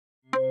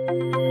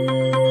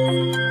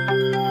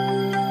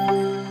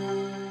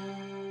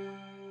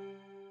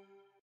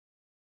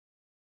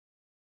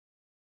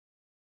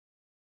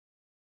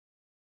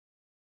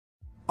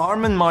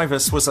Armin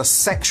Meiwes was a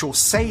sexual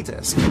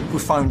sadist who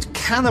found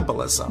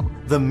cannibalism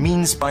the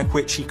means by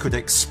which he could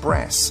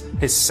express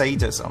his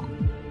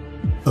sadism.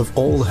 Of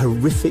all the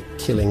horrific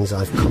killings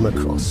I've come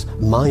across,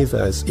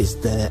 Meiwes is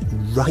there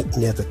right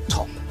near the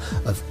top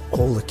of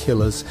all the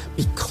killers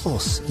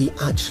because he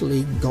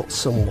actually got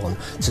someone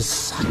to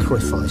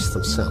sacrifice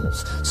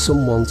themselves,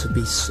 someone to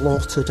be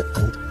slaughtered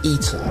and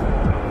eaten.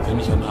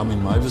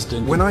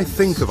 When I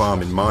think of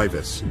Armin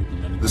Meiwes,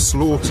 the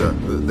slaughter,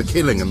 the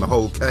killing and the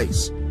whole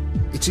case,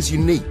 it is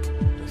unique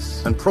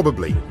and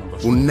probably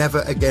will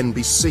never again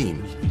be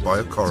seen by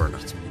a coroner.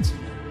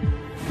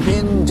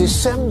 In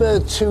December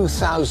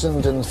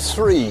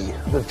 2003,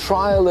 the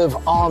trial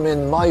of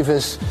Armin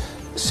Meiwes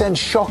sent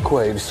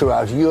shockwaves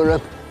throughout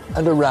Europe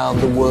and around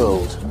the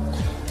world.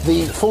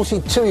 The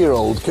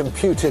 42-year-old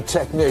computer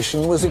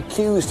technician was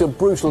accused of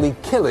brutally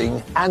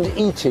killing and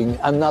eating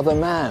another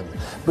man.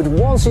 But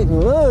was it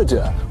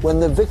murder when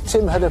the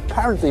victim had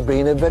apparently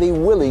been a very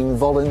willing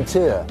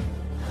volunteer?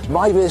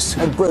 Meiwes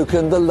had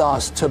broken the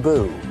last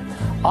taboo.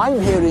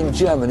 I'm here in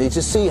Germany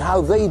to see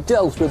how they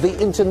dealt with the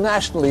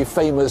internationally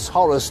famous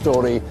horror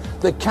story,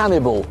 The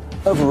Cannibal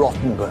of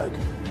Rotenburg.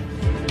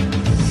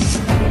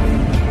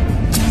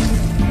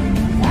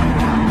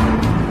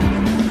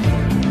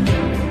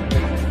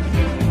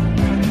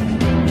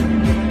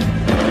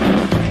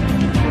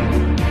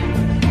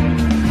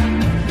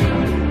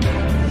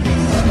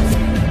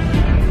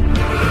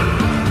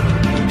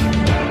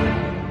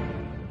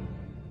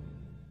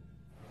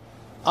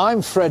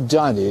 I'm Fred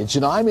Dinage,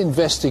 and I'm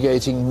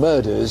investigating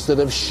murders that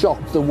have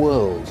shocked the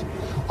world.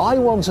 I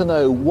want to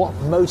know what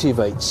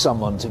motivates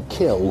someone to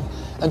kill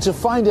and to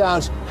find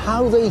out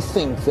how they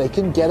think they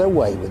can get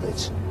away with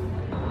it.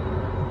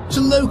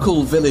 To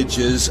local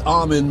villagers,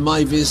 Armin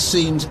Meiwes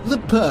seemed the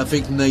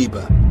perfect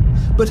neighbour.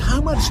 But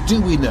how much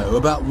do we know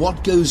about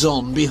what goes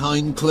on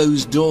behind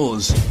closed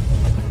doors?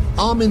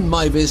 Armin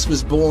Meiwes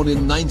was born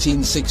in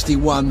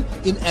 1961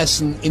 in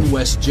Essen in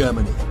West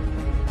Germany.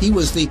 He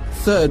was the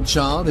third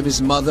child of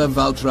his mother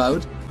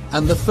Waltraud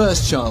and the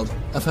first child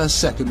of her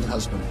second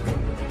husband.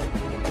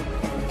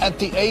 At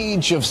the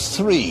age of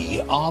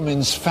 3,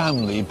 Armin's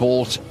family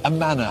bought a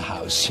manor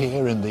house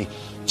here in the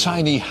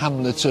tiny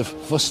hamlet of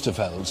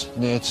Wusterveld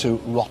near to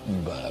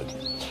Rotenburg.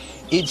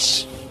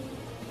 It's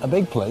a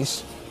big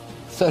place,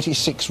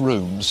 36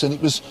 rooms, and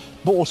it was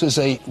bought as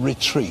a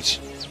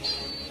retreat.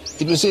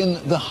 It was in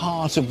the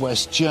heart of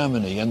West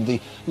Germany, and the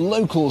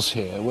locals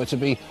here were to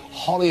be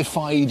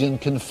horrified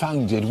and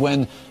confounded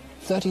when,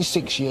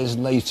 36 years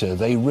later,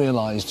 they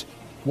realized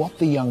what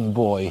the young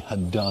boy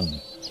had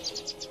done.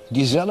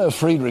 Gisela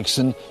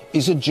Friedrichsen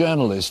is a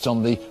journalist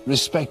on the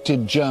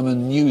respected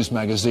German news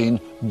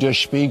magazine Der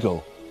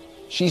Spiegel.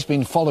 She's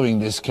been following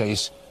this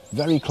case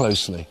very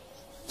closely.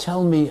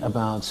 Tell me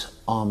about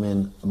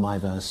Armin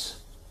Meiwes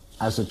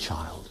as a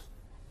child.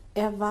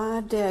 He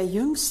was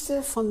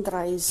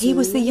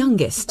the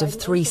youngest of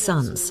 3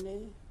 sons.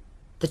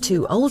 The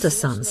 2 older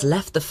sons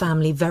left the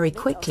family very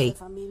quickly,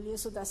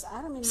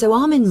 so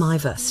Armin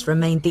Meiwes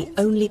remained the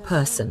only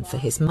person for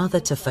his mother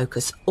to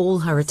focus all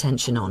her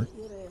attention on,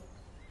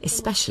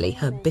 especially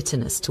her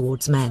bitterness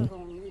towards men.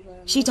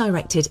 She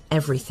directed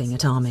everything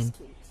at Armin.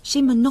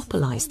 She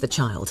monopolized the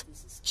child.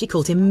 She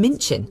called him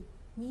Männchen.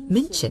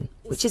 Männchen,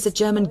 which is a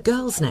German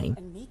girl's name.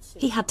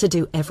 He had to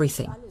do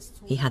everything.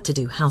 He had to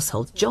do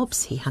household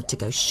jobs, he had to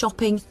go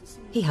shopping,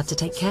 he had to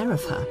take care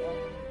of her.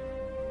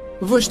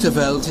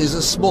 Wusterveld is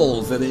a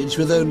small village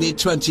with only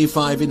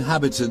 25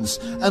 inhabitants,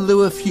 and there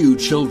were few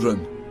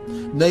children.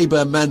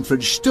 Neighbour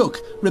Manfred Stuck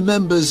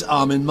remembers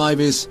Armin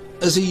Meiwes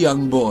as a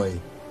young boy.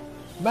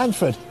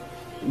 Manfred,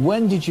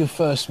 when did you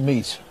first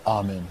meet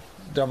Armin?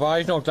 Da war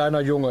ich noch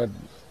kleiner Junge.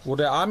 Wo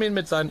der Armin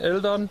mit seinen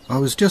Eltern... I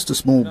was just a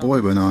small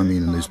boy when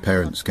Armin and his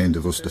parents came to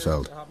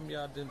Wusterveld.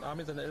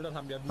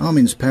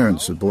 Armin's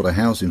parents had bought a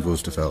house in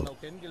Wusterveld,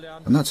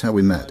 and that's how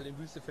we met,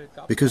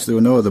 because there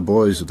were no other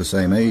boys of the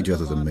same age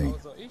other than me.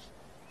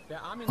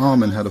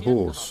 Armin had a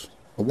horse,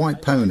 a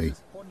white pony,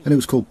 and it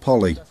was called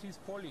Polly.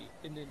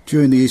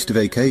 During the Easter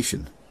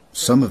vacation,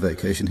 summer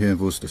vacation here in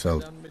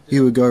Wusterveld,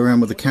 he would go around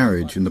with the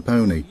carriage and the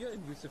pony,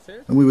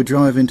 and we would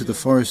drive into the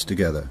forest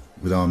together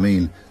with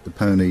Armin, the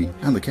pony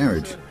and the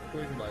carriage.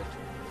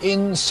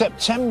 In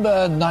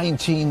September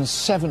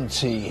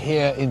 1970,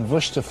 here in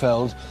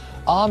Wusterveld,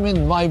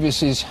 Armin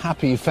Meiwes'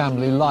 happy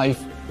family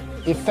life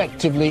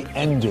effectively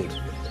ended.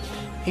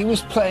 He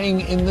was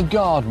playing in the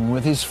garden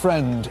with his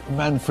friend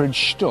Manfred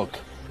Stuck.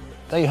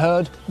 They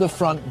heard the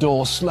front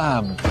door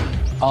slam.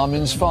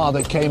 Armin's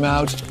father came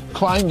out,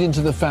 climbed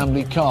into the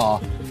family car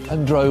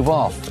and drove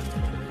off.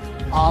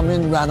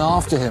 Armin ran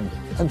after him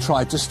and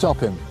tried to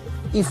stop him.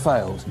 He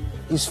failed.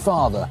 His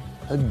father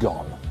had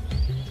gone.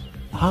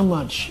 How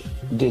much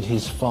did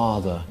his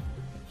father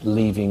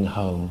leaving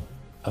home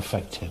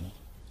affect him?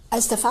 When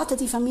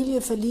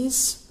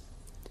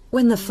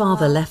the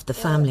father left the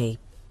family,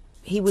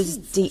 he was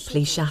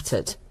deeply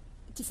shattered.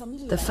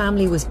 The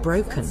family was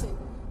broken.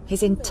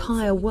 His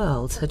entire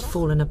world had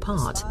fallen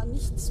apart.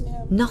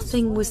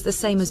 Nothing was the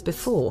same as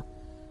before,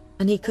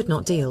 and he could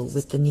not deal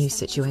with the new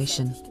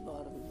situation.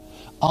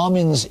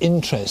 Armin's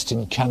interest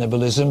in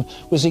cannibalism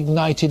was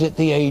ignited at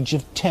the age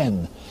of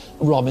 10.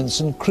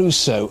 Robinson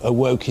Crusoe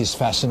awoke his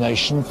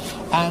fascination,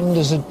 and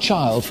as a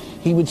child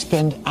he would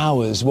spend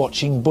hours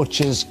watching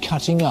butchers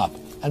cutting up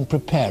and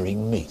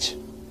preparing meat.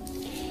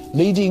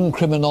 Leading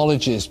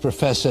criminologist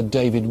Professor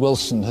David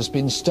Wilson has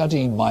been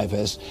studying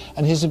Meiwes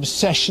and his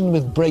obsession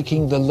with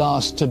breaking the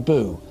last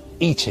taboo,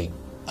 eating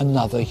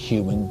another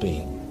human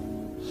being.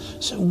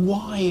 So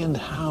why and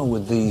how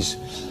would these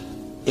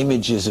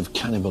images of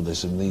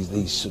cannibalism,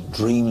 these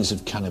dreams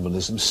of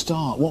cannibalism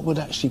start? What would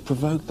actually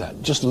provoke that?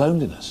 Just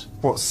loneliness?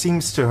 What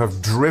seems to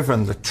have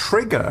driven the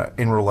trigger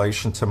in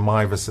relation to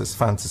Meiwes's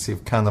fantasy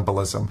of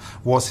cannibalism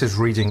was his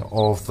reading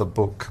of the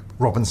book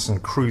Robinson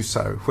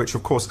Crusoe, which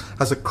of course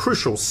has a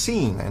crucial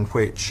scene in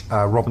which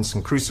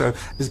Robinson Crusoe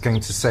is going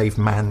to save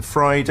Man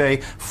Friday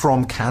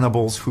from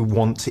cannibals who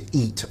want to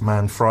eat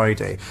Man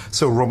Friday.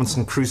 So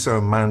Robinson Crusoe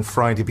and Man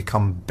Friday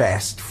become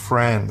best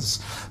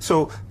friends.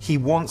 So he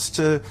wants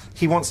to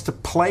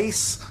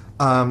place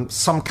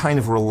some kind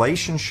of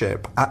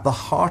relationship at the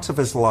heart of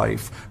his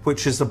life,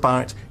 which is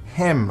about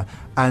him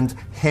and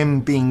him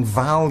being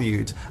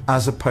valued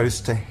as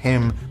opposed to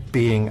him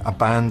being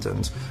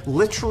abandoned.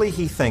 Literally,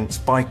 he thinks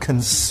by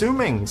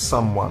consuming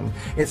someone,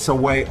 it's a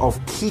way of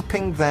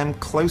keeping them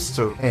close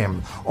to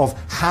him, of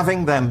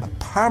having them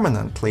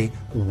permanently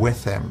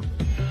with him.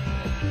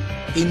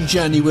 In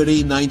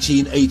January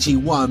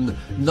 1981,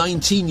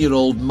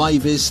 19-year-old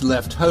Meiwes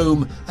left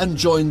home and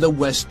joined the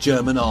West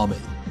German Army.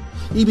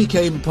 He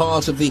became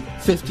part of the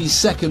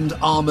 52nd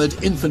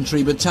Armoured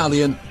Infantry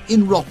Battalion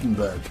in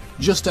Rotenburg,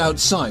 just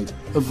outside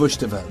of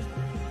Wusterwald.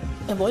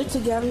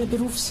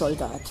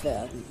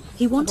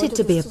 He wanted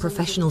to be a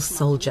professional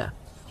soldier.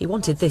 He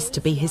wanted this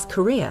to be his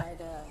career,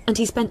 and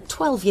he spent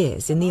 12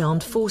 years in the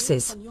armed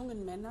forces.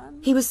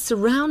 He was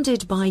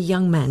surrounded by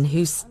young men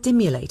who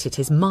stimulated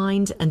his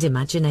mind and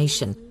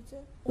imagination,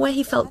 where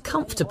he felt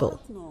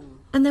comfortable,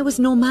 and there was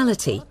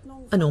normality,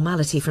 a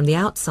normality from the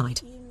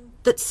outside,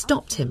 that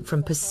stopped him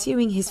from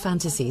pursuing his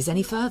fantasies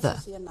any further.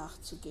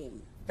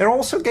 It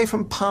also gave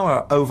him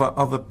power over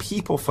other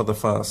people for the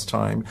first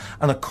time,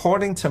 and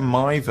according to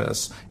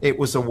Meiwes, it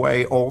was a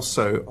way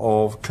also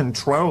of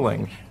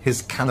controlling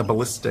his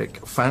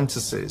cannibalistic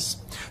fantasies.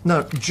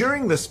 Now,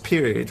 during this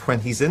period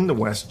when he's in the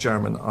West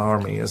German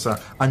Army as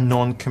a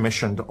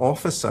non-commissioned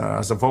officer,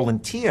 as a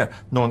volunteer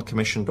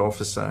non-commissioned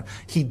officer,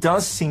 he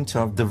does seem to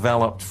have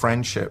developed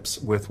friendships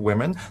with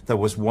women. There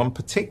was one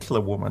particular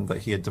woman that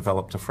he had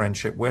developed a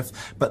friendship with,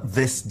 but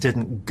this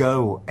didn't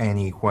go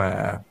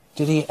anywhere.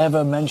 Did he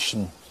ever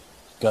mention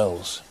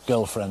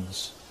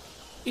girlfriends?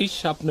 I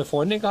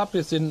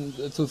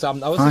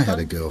had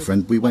a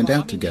girlfriend, we went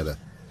out together.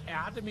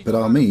 But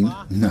Armin,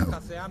 no.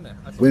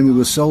 When we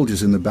were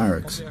soldiers in the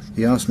barracks,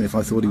 he asked me if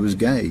I thought he was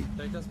gay.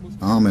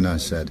 Armin, I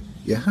said,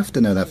 you have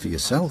to know that for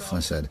yourself, I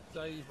said.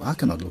 I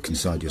cannot look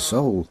inside your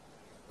soul.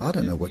 I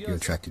don't know what you're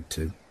attracted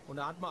to.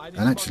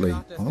 And actually,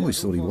 I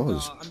always thought he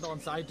was.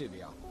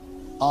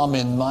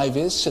 Armin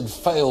Meiwes had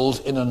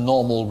failed in a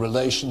normal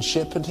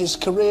relationship and his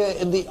career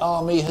in the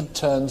army had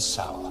turned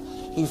sour.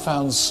 He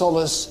found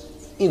solace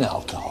in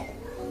alcohol.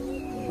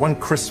 One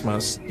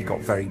Christmas, he got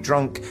very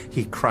drunk,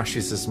 he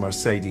crashes his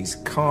Mercedes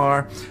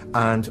car,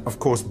 and of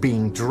course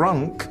being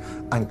drunk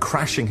and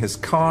crashing his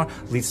car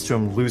leads to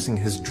him losing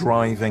his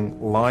driving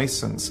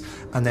license.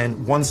 And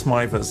then once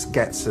Meiwes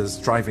gets his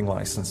driving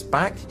license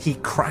back, he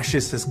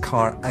crashes his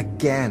car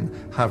again,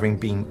 having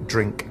been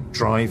drink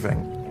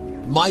driving.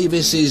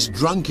 Meiwes's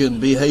drunken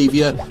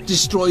behaviour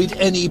destroyed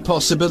any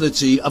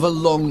possibility of a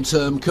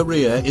long-term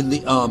career in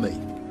the army.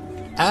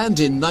 And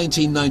in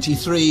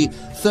 1993,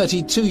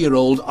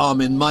 32-year-old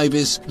Armin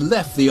Meiwes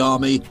left the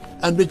army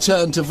and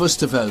returned to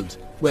Wusterwald,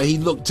 where he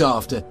looked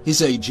after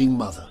his aging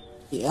mother.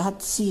 He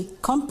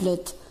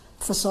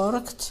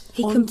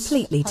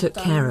completely took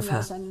care of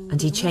her,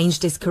 and he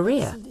changed his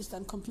career.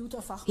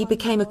 He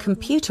became a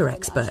computer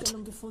expert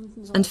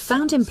and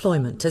found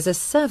employment as a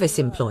service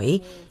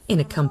employee in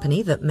a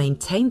company that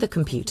maintained the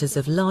computers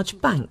of large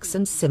banks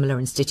and similar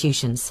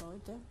institutions.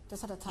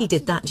 He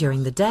did that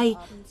during the day,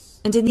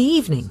 and in the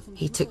evening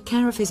he took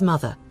care of his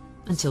mother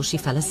until she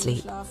fell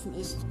asleep.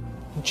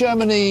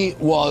 Germany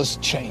was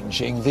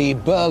changing. The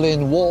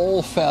Berlin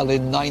Wall fell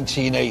in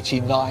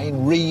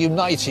 1989,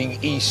 reuniting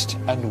East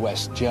and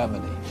West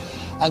Germany.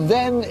 And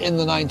then in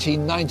the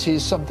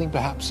 1990s, something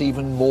perhaps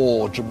even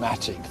more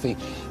dramatic, the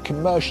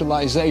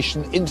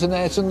commercialization,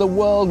 internet and the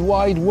World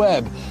Wide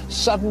Web.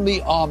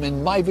 Suddenly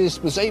Armin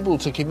Meiwes was able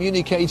to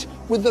communicate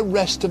with the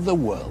rest of the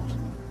world.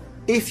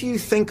 If you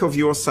think of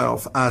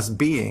yourself as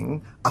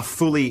being a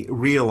fully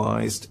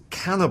realized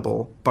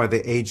cannibal by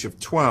the age of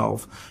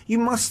 12, you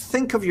must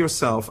think of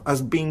yourself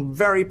as being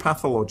very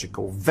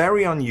pathological,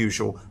 very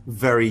unusual,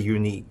 very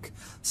unique.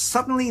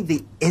 Suddenly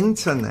the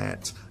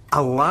internet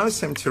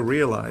allows him to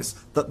realize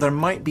that there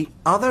might be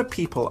other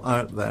people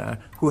out there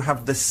who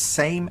have the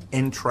same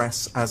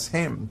interests as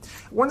him.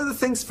 One of the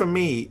things for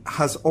me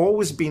has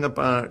always been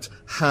about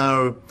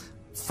how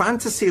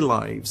fantasy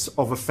lives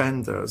of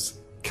offenders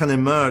can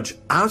emerge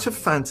out of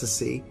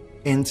fantasy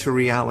into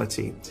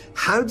reality.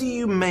 How do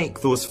you make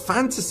those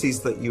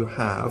fantasies that you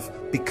have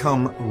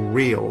become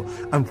real?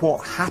 And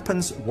what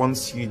happens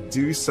once you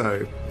do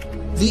so?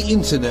 The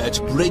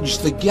internet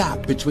bridged the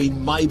gap between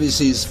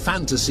Meiwes's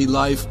fantasy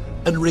life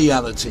and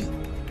reality.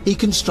 He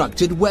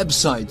constructed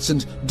websites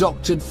and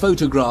doctored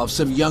photographs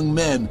of young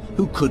men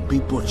who could be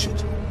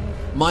butchered.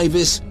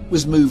 Meiwes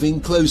was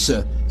moving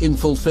closer in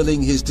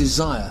fulfilling his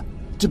desire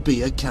to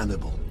be a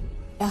cannibal.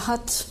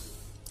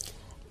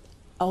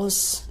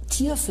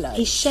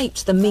 He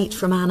shaped the meat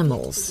from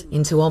animals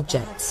into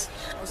objects.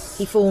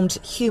 He formed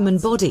human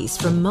bodies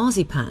from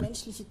marzipan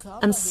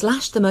and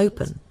slashed them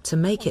open to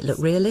make it look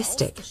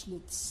realistic.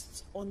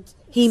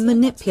 He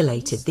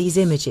manipulated these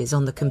images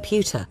on the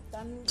computer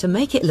to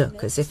make it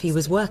look as if he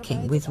was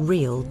working with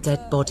real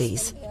dead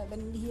bodies.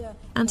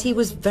 And he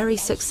was very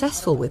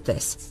successful with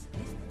this,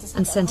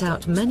 and sent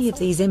out many of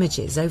these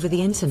images over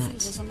the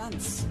internet.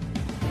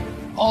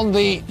 On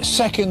the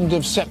 2nd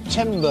of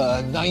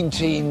September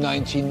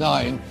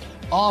 1999,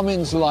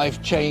 Armin's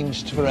life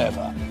changed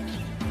forever.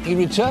 He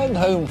returned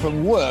home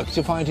from work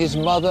to find his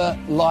mother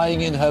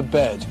lying in her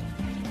bed.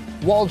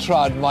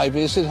 Waltraud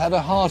Meiwes had had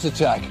a heart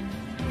attack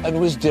and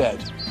was dead.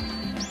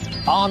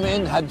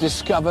 Armin had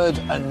discovered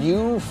a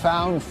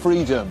newfound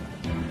freedom.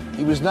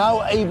 He was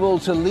now able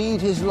to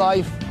lead his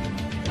life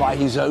by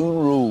his own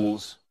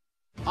rules.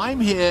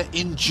 I'm here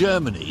in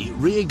Germany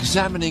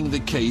re-examining the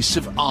case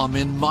of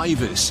Armin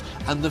Meiwes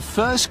and the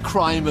first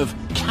crime of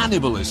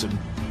cannibalism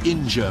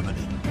in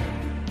Germany.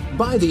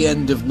 By the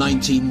end of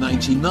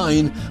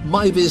 1999,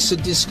 Meiwes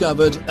had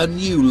discovered a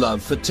new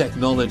love for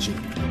technology.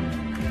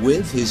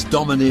 With his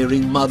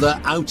domineering mother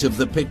out of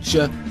the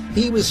picture,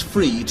 he was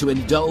free to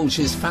indulge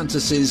his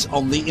fantasies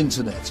on the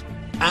internet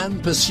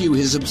and pursue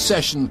his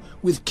obsession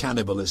with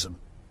cannibalism.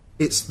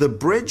 It's the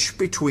bridge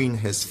between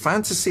his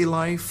fantasy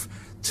life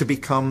to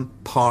become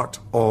part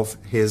of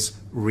his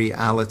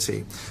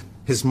reality.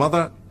 His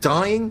mother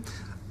dying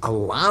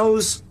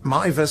allows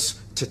Meiwes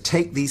to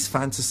take these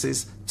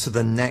fantasies to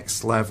the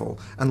next level.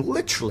 And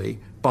literally,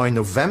 by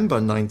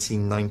November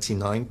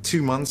 1999,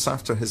 2 months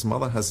after his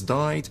mother has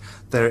died,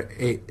 there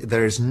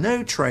is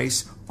no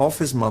trace of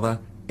his mother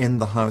in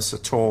the house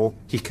at all.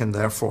 He can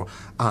therefore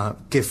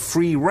give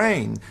free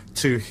rein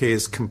to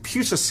his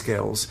computer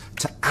skills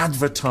to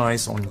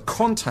advertise on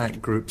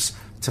contact groups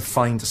to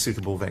find a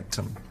suitable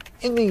victim.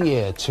 In the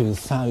year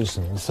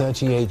 2000,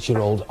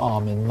 38-year-old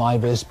Armin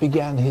Meiwes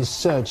began his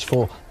search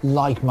for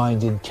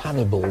like-minded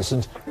cannibals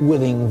and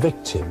willing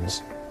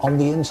victims on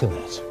the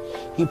internet.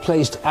 He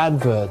placed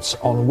adverts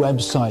on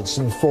websites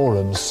and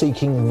forums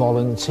seeking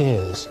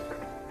volunteers,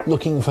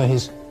 looking for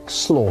his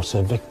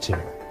slaughter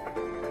victim.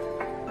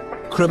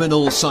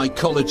 Criminal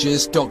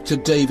psychologist Dr.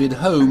 David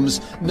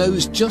Holmes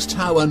knows just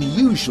how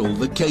unusual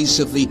the case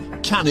of the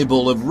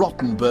cannibal of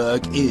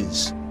Rotenburg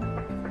is.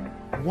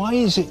 Why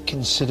is it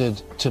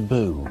considered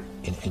taboo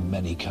in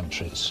many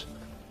countries?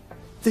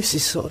 This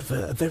is sort of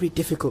a very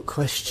difficult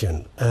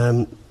question.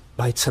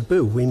 By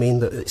taboo, we mean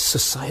that it's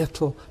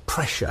societal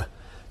pressure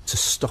to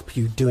stop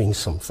you doing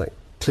something.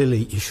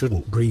 Clearly, you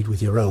shouldn't breed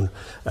with your own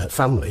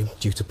family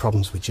due to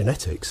problems with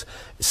genetics.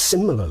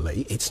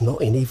 Similarly, it's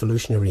not in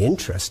evolutionary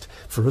interest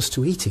for us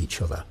to eat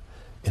each other.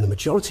 In the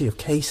majority of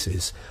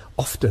cases,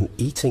 often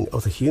eating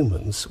other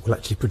humans will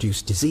actually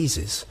produce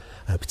diseases,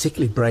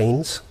 particularly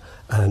brains,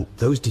 and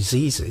those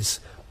diseases,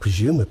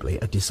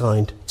 presumably, are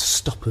designed to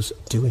stop us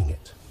doing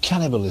it.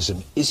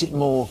 Cannibalism, is it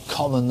more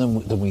common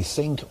than we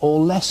think, or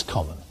less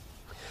common?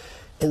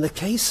 In the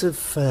case of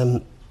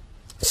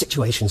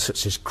situations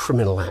such as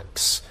criminal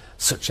acts,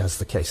 such as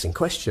the case in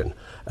question,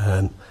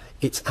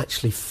 it's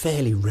actually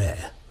fairly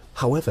rare.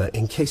 However,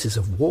 in cases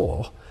of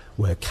war,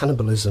 where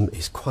cannibalism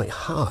is quite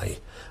high,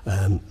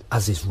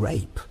 as is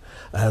rape,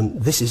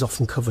 this is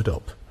often covered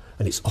up.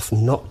 And it's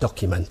often not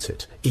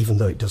documented, even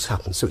though it does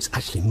happen. So it's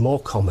actually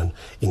more common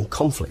in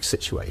conflict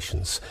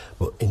situations.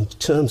 But in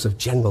terms of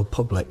general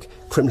public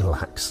criminal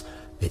acts,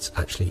 it's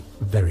actually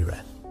very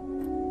rare.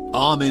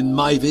 Armin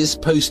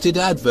Meiwes posted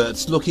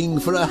adverts looking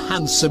for a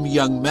handsome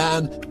young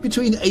man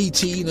between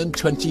 18 and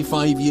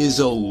 25 years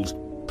old.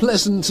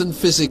 Pleasant and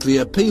physically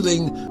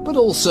appealing, but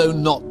also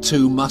not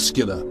too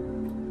muscular.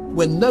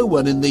 When no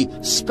one in the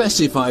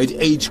specified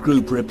age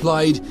group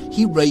replied,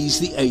 he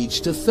raised the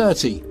age to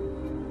 30.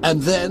 And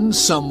then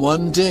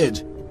someone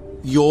did.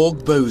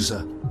 Jörg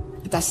Böse.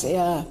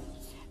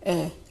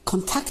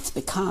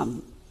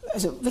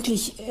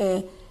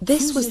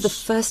 This was the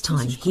first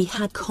time he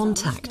had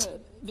contact.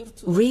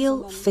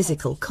 Real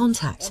physical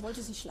contact.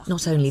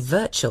 Not only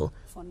virtual,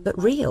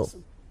 but real.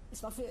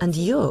 And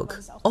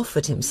Jörg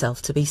offered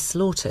himself to be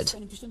slaughtered.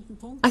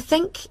 I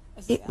think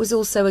it was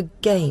also a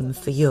game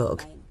for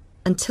Jörg,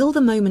 until the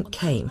moment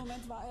came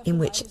in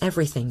which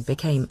everything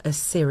became a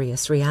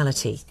serious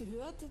reality.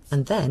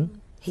 And then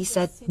he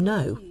said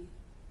no.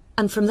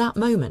 And from that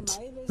moment,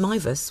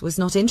 Meiwes was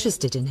not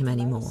interested in him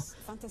anymore.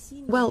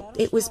 Well,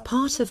 it was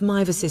part of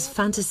Meiwes's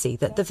fantasy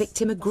that the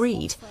victim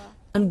agreed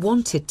and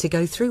wanted to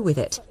go through with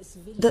it,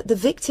 that the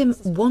victim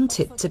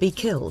wanted to be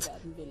killed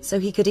so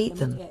he could eat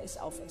them.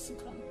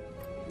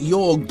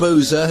 Jörg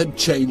Boser had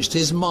changed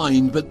his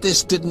mind, but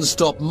this didn't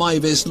stop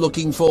Meiwes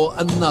looking for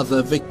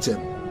another victim,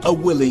 a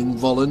willing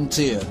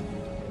volunteer.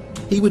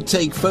 He would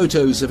take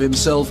photos of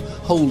himself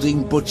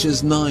holding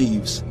butcher's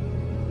knives.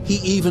 He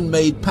even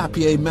made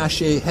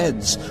papier-mâché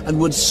heads and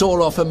would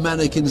saw off a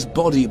mannequin's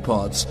body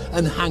parts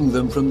and hang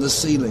them from the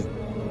ceiling.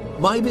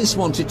 Meiwes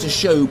wanted to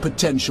show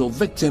potential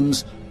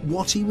victims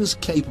what he was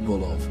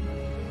capable of.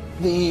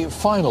 The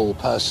final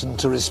person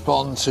to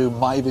respond to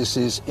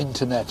Meiwes's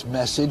internet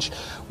message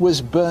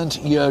was Bernd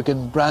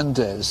Jürgen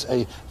Brandes,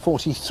 a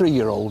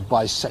 43-year-old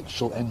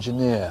bisexual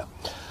engineer.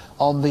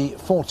 On the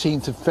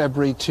 14th of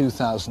February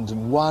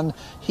 2001,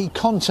 he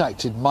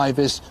contacted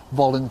Meiwes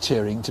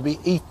volunteering to be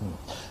eaten.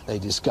 They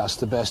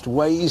discussed the best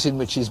ways in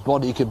which his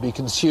body could be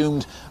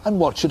consumed and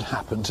what should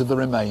happen to the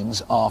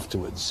remains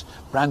afterwards.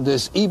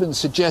 Brandes even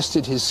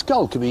suggested his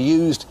skull could be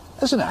used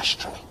as an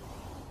ashtray.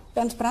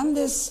 Bernd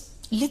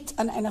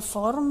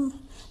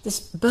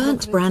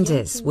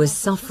Brandes was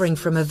suffering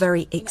from a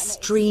very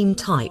extreme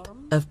type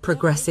of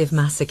progressive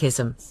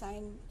masochism.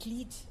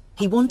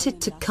 He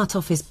wanted to cut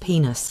off his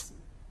penis,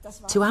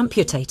 to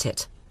amputate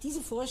it.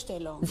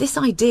 This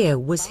idea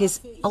was his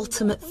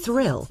ultimate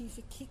thrill,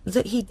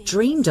 that he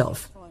dreamed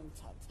of.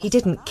 He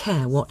didn't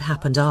care what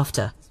happened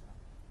after.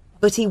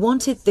 But he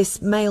wanted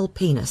this male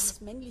penis.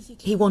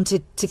 He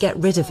wanted to get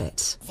rid of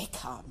it.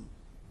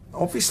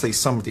 Obviously,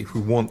 somebody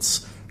who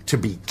wants to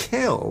be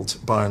killed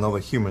by another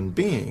human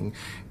being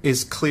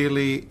is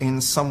clearly in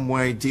some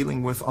way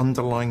dealing with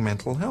underlying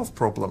mental health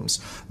problems.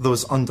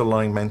 Those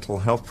underlying mental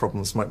health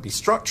problems might be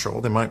structural,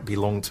 they might be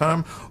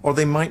long-term, or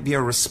they might be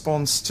a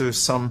response to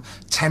some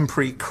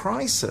temporary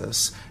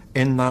crisis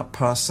in that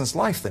person's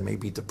life. They may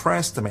be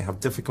depressed, they may have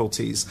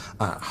difficulties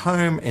at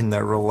home, in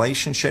their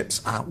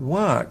relationships, at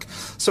work.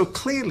 So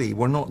clearly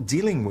we're not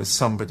dealing with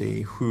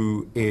somebody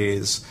who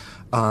is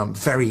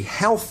very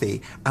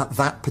healthy at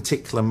that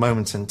particular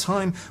moment in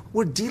time.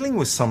 We're dealing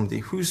with somebody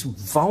who's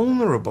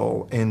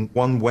vulnerable in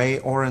one way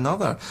or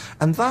another.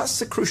 And that's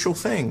the crucial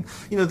thing.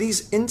 You know,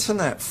 these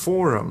internet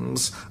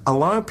forums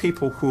allow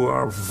people who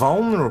are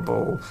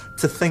vulnerable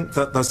to think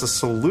that there's a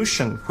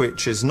solution,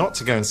 which is not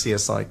to go and see a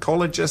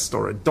psychologist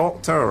or a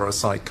doctor or a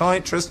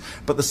psychiatrist,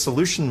 but the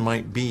solution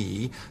might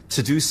be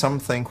to do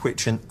something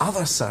which in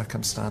other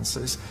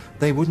circumstances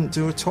they wouldn't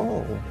do at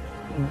all.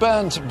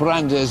 Bernd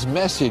Brandes'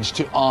 message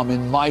to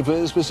Armin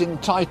Meiwes was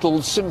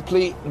entitled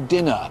simply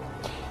Dinner.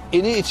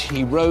 In it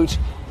he wrote,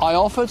 "I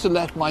offer to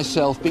let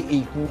myself be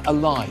eaten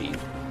alive.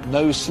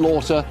 No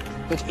slaughter,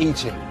 but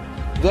eating.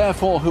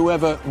 Therefore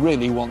whoever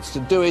really wants to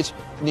do it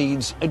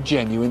needs a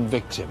genuine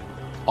victim."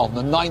 On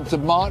the 9th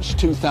of March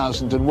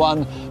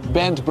 2001,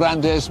 Bernd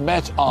Brandes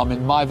met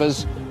Armin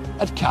Meiwes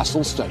at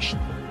Kassel Station.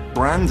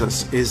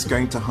 Brandes is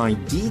going to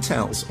hide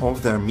details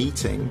of their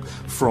meeting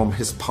from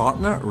his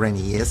partner,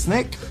 René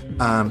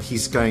Jesnik.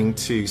 He's going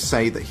to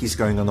say that he's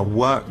going on a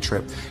work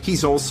trip.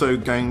 He's also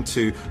going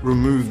to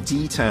remove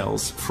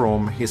details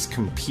from his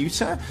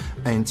computer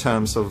in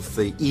terms of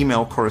the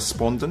email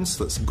correspondence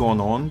that's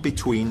gone on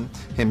between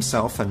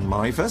himself and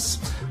Meiwes.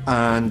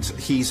 And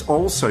he's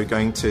also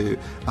going to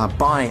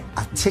buy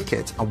a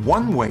ticket, a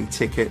one-way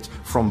ticket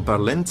from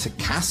Berlin to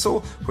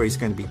Kassel, where he's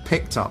going to be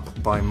picked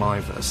up by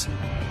Meiwes.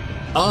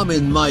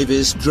 Armin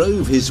Meiwes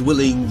drove his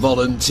willing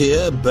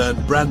volunteer,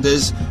 Bernd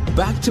Brandes,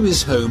 back to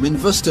his home in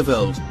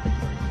Wusterveld.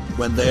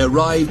 When they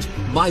arrived,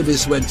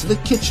 Meiwes went to the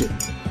kitchen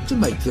to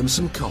make them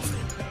some coffee.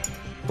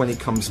 When he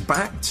comes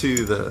back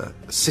to the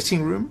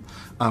sitting room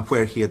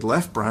where he had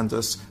left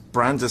Brandes,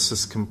 Brandes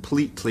is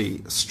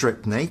completely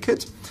stripped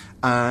naked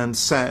and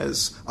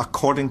says,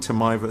 according to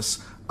Meiwes,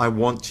 "I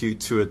want you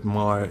to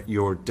admire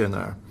your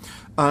dinner."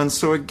 And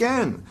so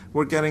again,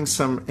 we're getting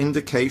some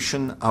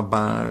indication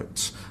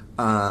about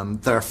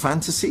their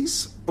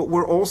fantasies, but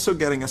we're also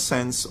getting a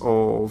sense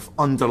of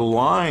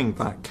underlying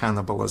that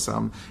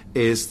cannibalism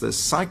is the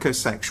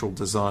psychosexual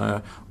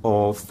desire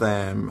of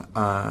them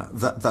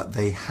that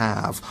they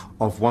have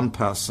of one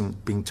person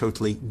being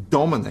totally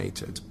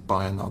dominated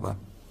by another.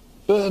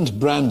 Bernd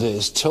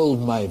Brandes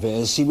told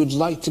Meiwes he would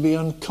like to be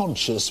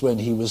unconscious when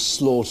he was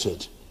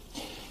slaughtered.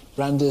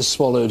 Brandes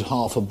swallowed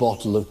half a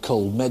bottle of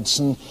cold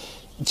medicine,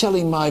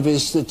 telling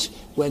Meiwes that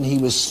when he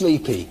was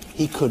sleepy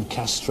he could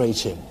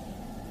castrate him.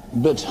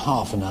 But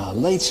half an hour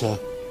later,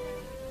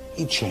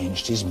 he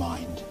changed his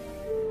mind.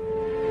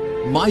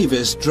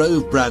 Meiwes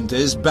drove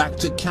Brandes back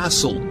to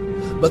Kassel,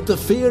 but the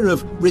fear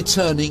of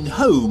returning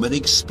home and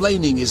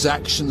explaining his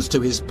actions to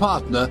his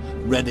partner,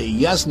 René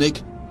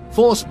Jesnik,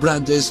 forced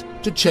Brandes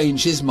to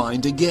change his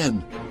mind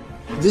again.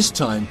 This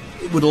time,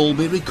 it would all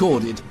be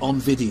recorded on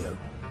video.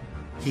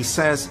 He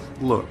says,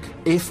 look,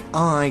 if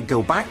I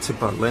go back to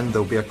Berlin,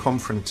 there'll be a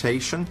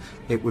confrontation.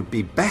 It would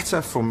be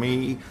better for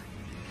me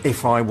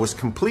If I was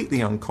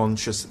completely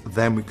unconscious,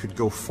 then we could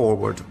go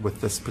forward with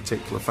this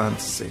particular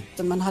fantasy.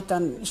 Man hat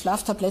dann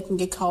Schlaftabletten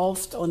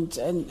gekauft und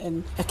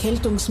ein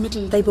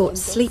Erkältungsmittel. They bought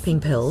sleeping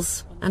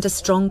pills and a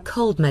strong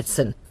cold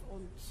medicine,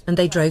 and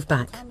they drove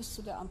back.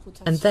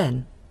 And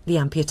then the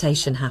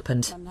amputation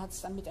happened.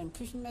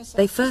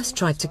 They first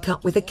tried to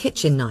cut with a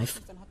kitchen knife,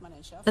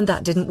 and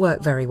that didn't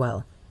work very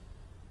well.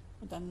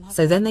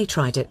 So then they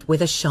tried it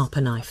with a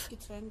sharper knife.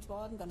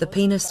 The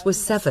penis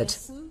was severed.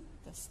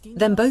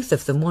 Then both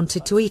of them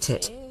wanted to eat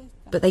it,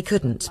 but they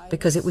couldn't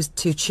because it was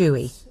too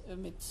chewy.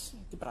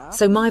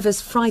 So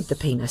Meiwes fried the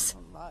penis,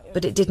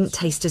 but it didn't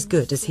taste as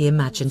good as he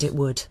imagined it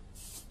would.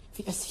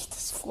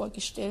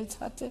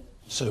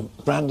 So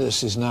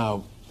Brandes is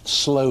now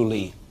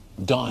slowly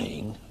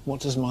dying.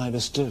 What does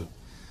Meiwes do?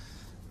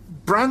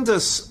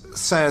 Brandes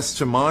says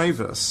to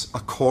Meiwes,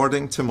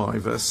 according to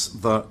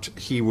Meiwes, that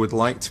he would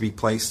like to be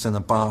placed in a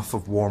bath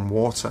of warm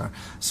water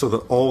so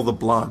that all the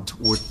blood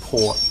would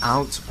pour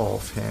out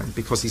of him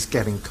because he's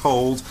getting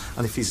cold,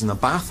 and if he's in a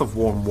bath of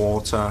warm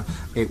water,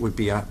 it would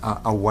be a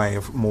way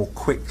of more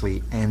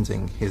quickly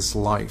ending his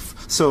life.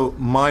 So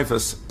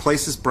Meiwes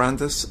places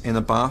Brandes in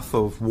a bath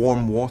of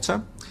warm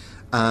water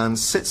and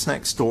sits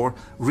next door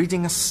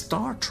reading a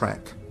Star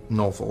Trek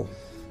novel.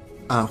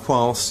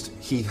 Whilst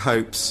he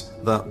hopes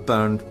that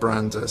Bernd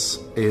Brandes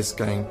is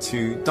going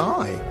to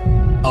die.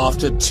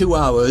 After 2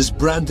 hours,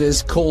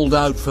 Brandes called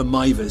out for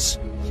Meiwes.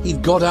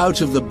 He'd got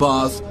out of the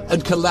bath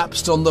and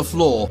collapsed on the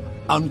floor,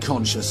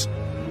 unconscious.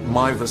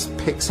 Meiwes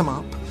picks him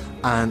up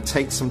and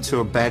takes him to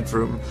a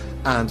bedroom,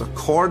 and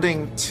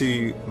according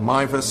to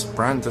Meiwes,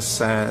 Brandes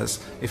says,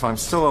 if I'm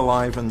still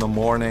alive in the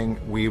morning,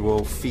 we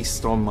will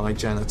feast on my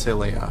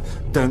genitalia.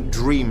 Don't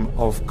dream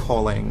of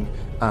calling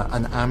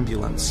an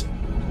ambulance.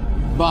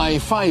 By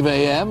 5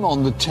 a.m.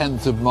 on the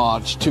 10th of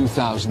March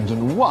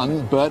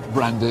 2001, Bert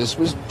Brandes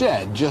was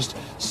dead, just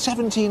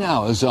 17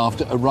 hours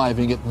after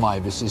arriving at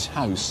Meiwes'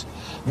 house.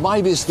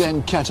 Meiwes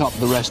then cut up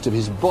the rest of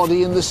his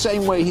body in the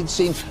same way he'd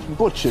seen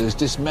butchers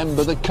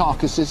dismember the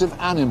carcasses of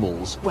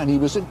animals when he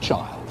was a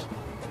child.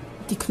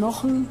 Die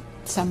Knochen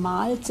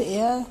zermalte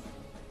er,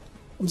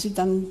 sie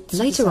dann zu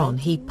Later on,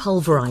 he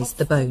pulverized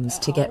the bones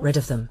to get rid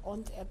of them.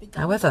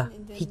 However,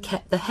 he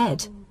kept the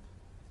head.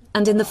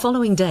 And in the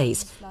following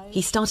days,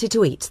 he started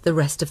to eat the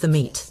rest of the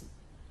meat.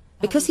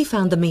 Because he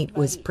found the meat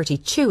was pretty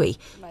chewy,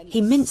 he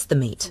minced the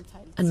meat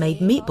and made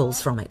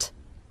meatballs from it.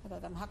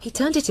 He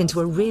turned it into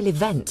a real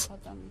event.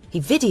 He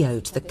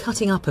videoed the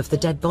cutting up of the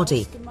dead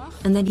body,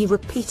 and then he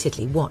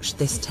repeatedly watched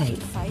this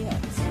tape.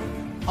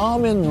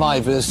 Armin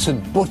Meiwes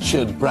had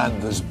butchered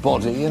Brandes'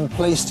 body and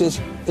placed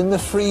it in the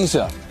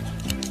freezer.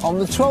 On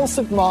the 12th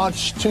of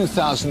March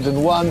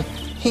 2001,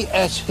 he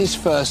ate his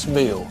first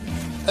meal,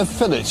 a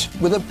fillet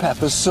with a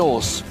pepper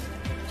sauce.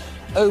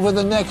 Over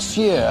the next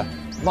year,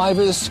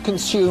 Meiwes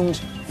consumed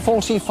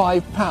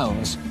 45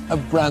 pounds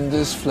of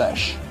Brandes'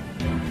 flesh.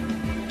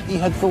 He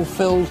had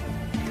fulfilled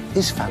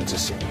his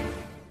fantasy.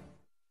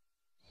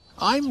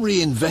 I'm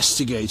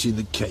reinvestigating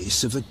the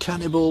case of the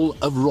cannibal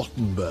of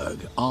Rotenburg,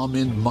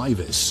 Armin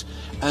Meiwes,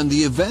 and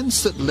the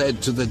events that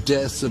led to the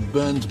death of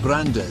Bernd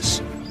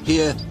Brandes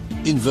here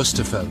in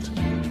Westerfeld.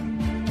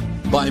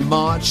 By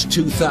March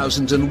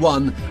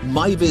 2001,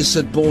 Meiwes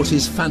had brought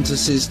his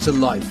fantasies to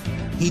life.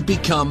 He'd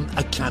become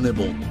a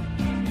cannibal.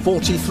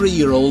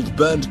 43-year-old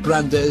Bernd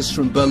Brandes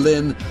from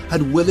Berlin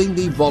had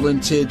willingly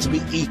volunteered to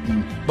be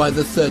eaten by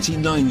the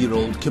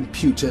 39-year-old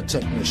computer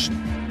technician.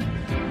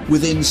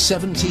 Within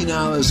 17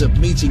 hours of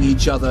meeting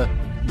each other,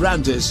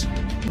 Brandes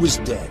was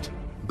dead.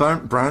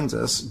 Bernd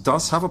Brandes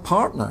does have a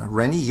partner,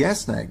 René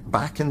Jesnek,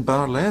 back in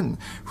Berlin,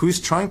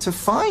 who's trying to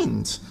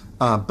find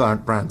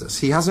Bernd Brandes.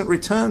 He hasn't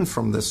returned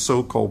from this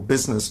so-called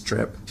business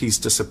trip. He's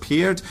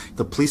disappeared.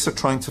 The police are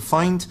trying to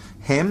find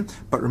him.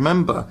 But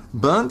remember,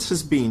 Bernd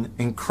has been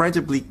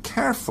incredibly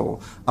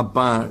careful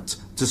about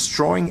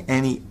destroying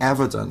any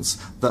evidence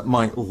that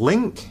might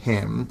link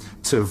him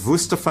to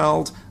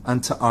Westerfeld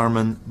and to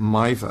Armin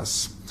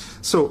Meiwes.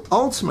 So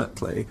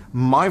ultimately,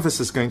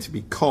 Meiwes is going to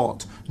be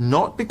caught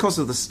not because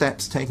of the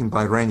steps taken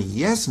by René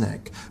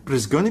Jesnek, but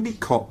is going to be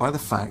caught by the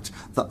fact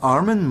that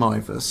Armin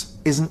Meiwes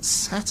isn't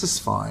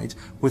satisfied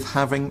with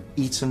having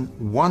eaten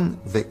one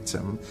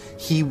victim.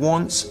 He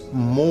wants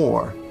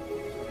more.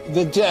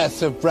 The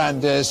death of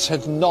Brandes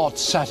had not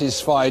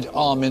satisfied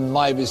Armin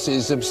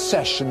Meiwes'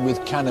 obsession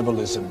with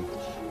cannibalism.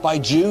 By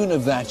June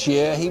of that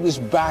year, he was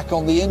back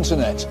on the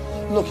internet,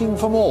 looking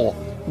for more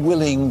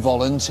willing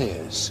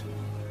volunteers.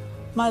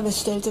 Meiwes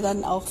stellte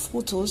dann auch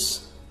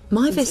Fotos.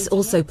 Meiwes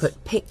also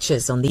put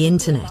pictures on the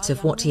internet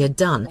of what he had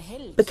done,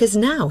 because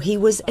now he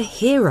was a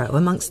hero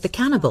amongst the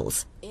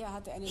cannibals.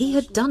 He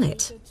had done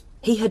it.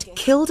 He had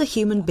killed a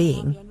human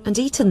being and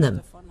eaten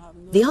them.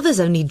 The others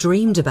only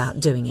dreamed about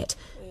doing it.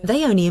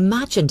 They only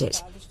imagined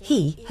it.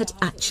 He had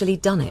actually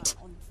done it.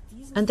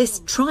 And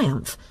this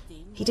triumph,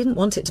 he didn't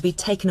want it to be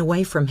taken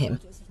away from him.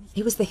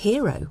 He was the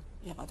hero.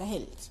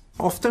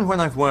 Often when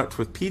I've worked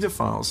with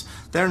paedophiles,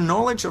 their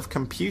knowledge of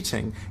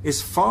computing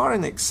is far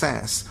in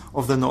excess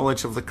of the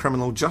knowledge of the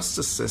criminal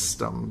justice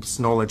system's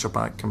knowledge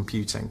about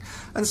computing.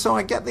 And so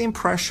I get the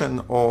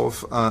impression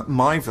of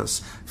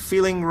Meiwes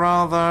feeling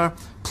rather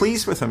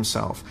pleased with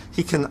himself.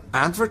 He can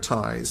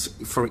advertise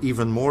for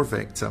even more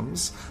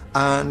victims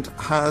and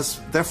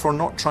has therefore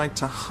not tried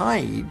to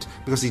hide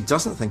because he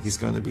doesn't think he's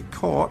going to be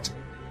caught.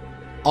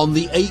 On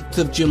the 8th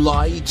of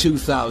July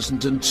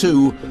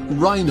 2002,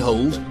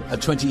 Reinhold, a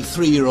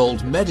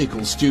 23-year-old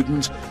medical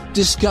student,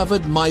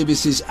 discovered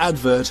Meiwes'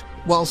 advert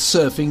while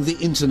surfing the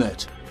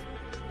internet.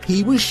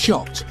 He was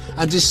shocked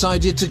and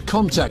decided to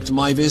contact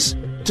Meiwes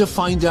to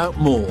find out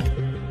more.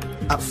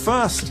 At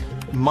first,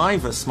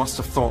 Meiwes must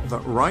have thought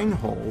that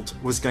Reinhold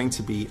was going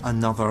to be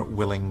another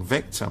willing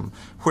victim,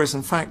 whereas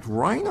in fact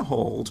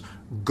Reinhold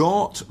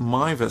got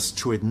Meiwes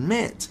to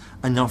admit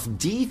enough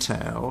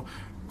detail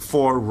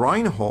for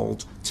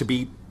Reinhold to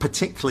be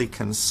particularly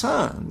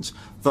concerned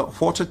that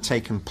what had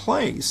taken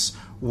place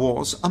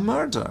was a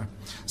murder.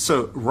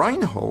 So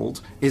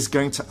Reinhold is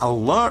going to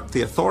alert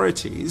the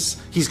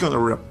authorities, he's going to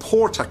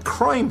report a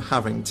crime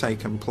having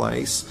taken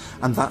place,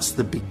 and that's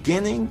the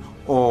beginning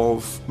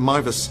of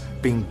Meiwes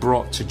being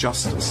brought to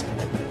justice.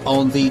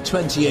 On the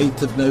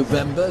 28th of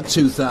November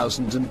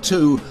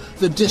 2002,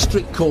 the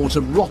District Court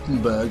of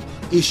Rotenburg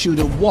issued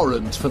a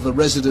warrant for the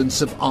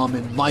residence of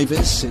Armin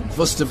Meiwes in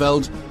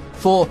Wusterveld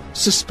for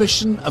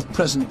suspicion of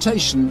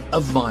presentation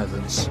of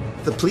violence.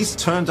 The police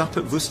turned up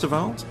at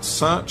Wusterveld,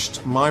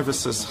 searched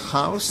Meiwes'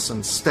 house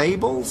and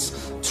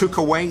stables, took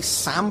away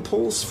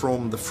samples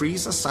from the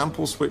freezer,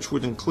 samples which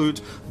would include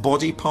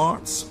body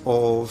parts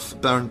of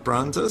Bernd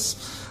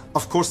Brandes.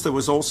 Of course, there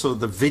was also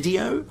the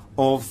video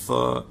of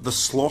the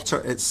slaughter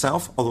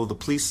itself, although the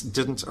police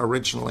didn't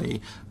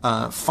originally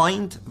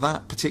find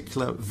that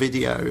particular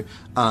video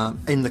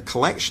in the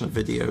collection of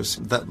videos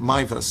that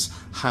Meiwes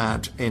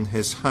had in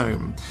his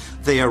home.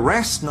 They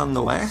arrest,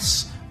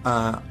 nonetheless,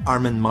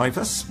 Armin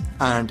Meiwes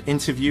and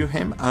interview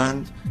him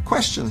and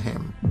question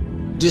him.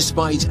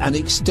 Despite an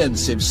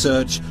extensive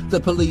search,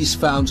 the police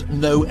found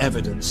no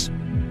evidence,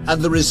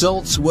 and the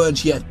results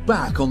weren't yet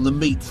back on the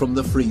meat from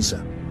the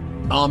freezer.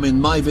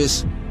 Armin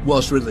Meiwes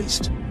was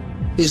released.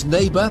 His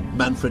neighbour,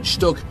 Manfred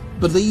Stuck,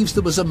 believes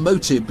there was a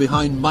motive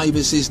behind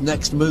Meiwes'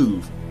 next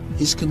move,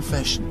 his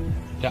confession.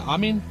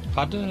 Armin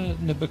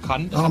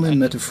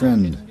met a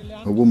friend,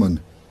 a woman.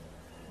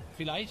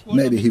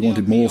 Maybe he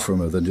wanted more from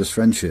her than just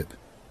friendship.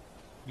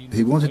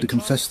 He wanted to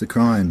confess the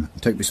crime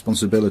and take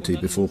responsibility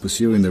before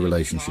pursuing the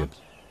relationship.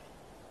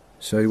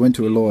 So he went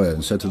to a lawyer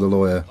and said to the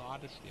lawyer,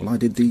 "Well, I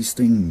did these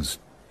things.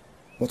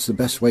 What's the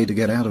best way to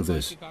get out of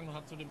this?"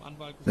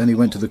 Then he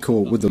went to the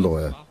court with the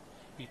lawyer,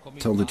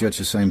 told the judge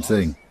the same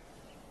thing.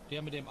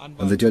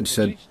 And the judge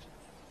said,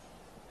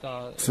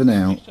 "For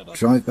now,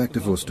 drive back to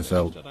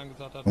Wusterveld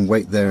and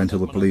wait there until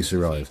the police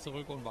arrive,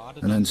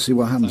 and then see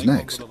what happens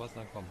next."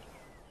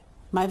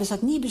 Meiwes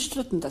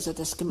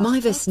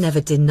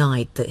never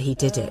denied that he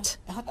did it.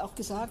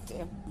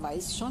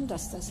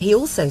 He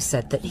also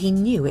said that he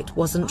knew it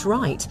wasn't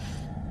right.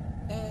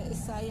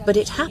 But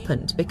it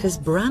happened because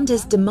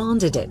Brandes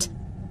demanded it.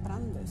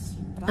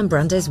 And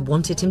Brandes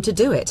wanted him to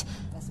do it.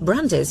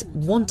 Brandes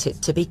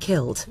wanted to be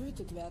killed.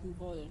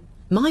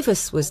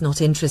 Meiwes was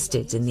not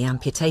interested in the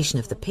amputation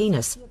of the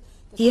penis.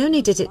 He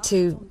only did it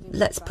to,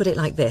 let's put it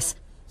like this,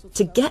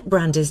 to get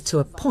Brandes to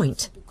a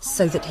point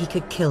so that he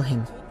could kill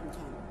him.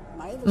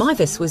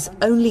 Meiwes was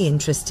only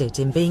interested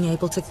in being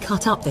able to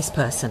cut up this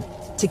person,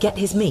 to get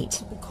his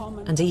meat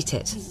and eat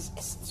it.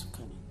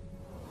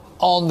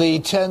 On the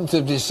 10th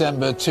of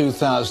December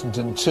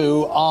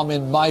 2002,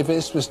 Armin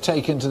Meiwes was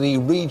taken to the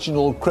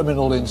Regional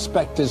Criminal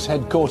Inspector's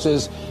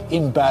headquarters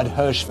in Bad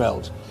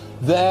Hirschfeld.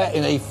 There,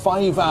 in a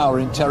 5-hour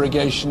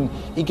interrogation,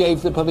 he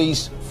gave the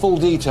police full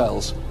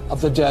details of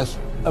the death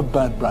of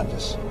Bernd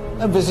Brandes.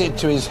 A visit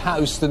to his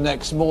house the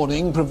next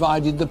morning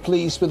provided the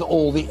police with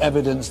all the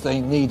evidence they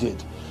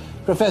needed.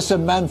 Professor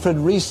Manfred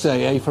Riese,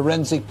 a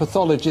forensic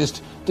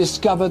pathologist,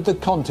 discovered the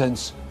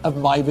contents of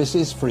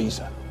Meiwes'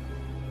 freezer.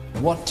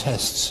 What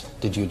tests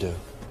did you do?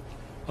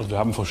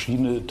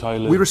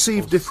 We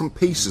received different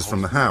pieces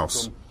from the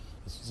house.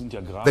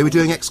 They were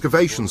doing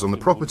excavations on the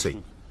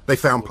property. They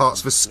found parts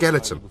of a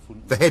skeleton,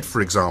 the head,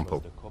 for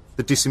example,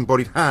 the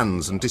disembodied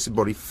hands and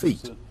disembodied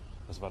feet.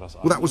 Well,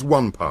 that was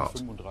one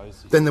part.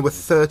 Then there were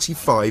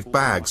 35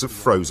 bags of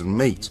frozen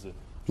meat.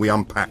 We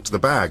unpacked the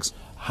bags.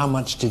 How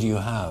much did you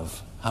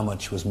have? How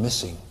much was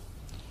missing?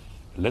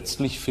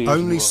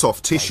 Only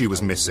soft tissue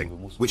was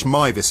missing, which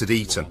Meiwes had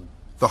eaten.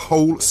 The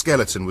whole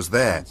skeleton was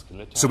there,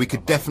 so we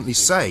could definitely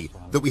say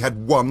that we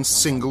had one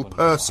single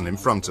person in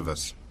front of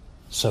us.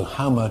 So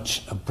how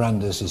much of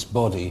Brandes'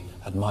 body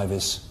had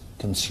Meiwes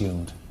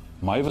consumed?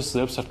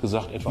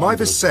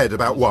 Meiwes said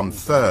about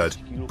 1/3.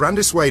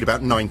 Brandes weighed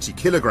about 90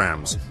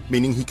 kilograms,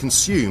 meaning he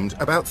consumed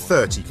about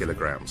 30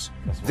 kilograms.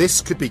 This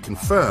could be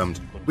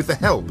confirmed with the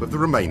help of the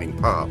remaining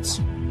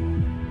parts.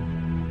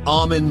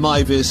 Armin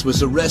Meiwes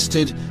was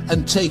arrested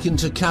and taken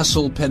to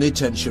Kassel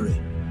Penitentiary.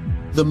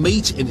 The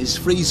meat in his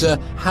freezer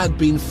had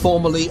been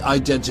formally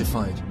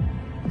identified.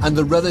 and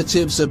the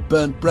relatives of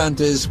Bernd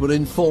Brandes were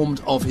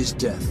informed of his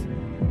death.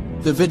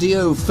 The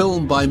video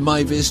filmed by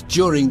Meiwes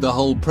during the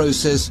whole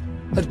process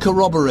had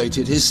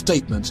corroborated his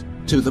statement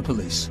to the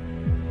police.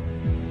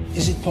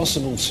 Is it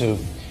possible to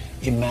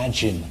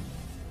imagine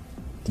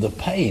the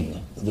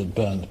pain that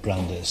Bernd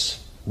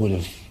Brandes would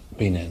have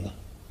been in?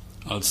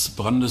 When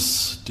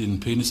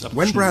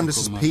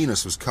Brandes'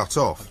 penis was cut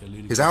off,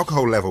 his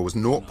alcohol level was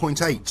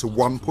 0.8 to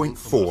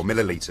 1.4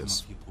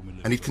 millilitres,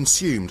 and he'd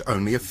consumed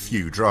only a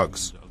few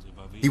drugs.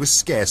 He was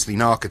scarcely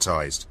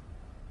narcotized.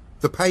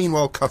 The pain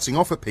while cutting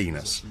off a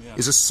penis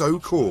is a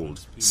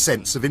so-called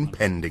sense of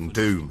impending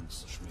doom,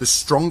 the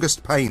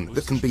strongest pain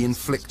that can be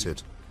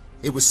inflicted.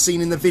 It was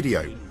seen in the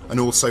video and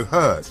also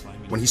heard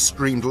when he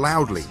screamed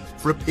loudly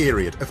for a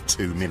period of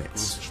 2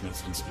 minutes.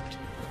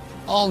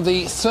 On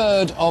the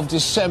 3rd of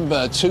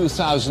December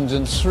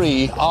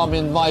 2003,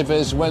 Armin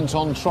Meiwes went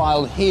on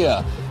trial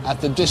here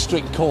at the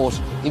district court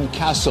in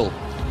Kassel.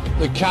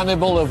 The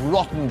cannibal of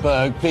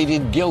Rotenburg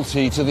pleaded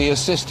guilty to the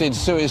assisted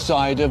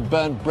suicide of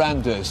Bernd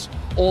Brandes,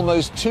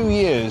 almost 2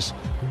 years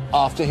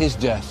after his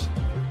death.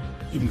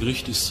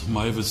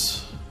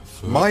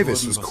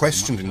 Meiwes was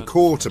questioned in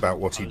court about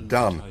what he'd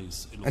done,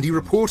 and he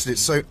reported it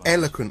so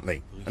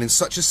eloquently and in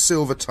such a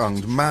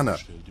silver-tongued manner.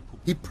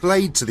 He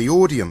played to the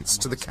audience,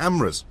 to the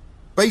cameras.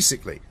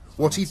 Basically,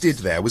 what he did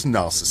there was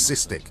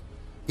narcissistic.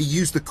 He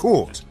used the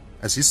court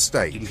as his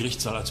stage.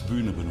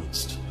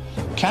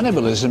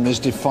 Cannibalism is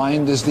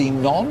defined as the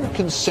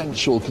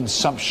non-consensual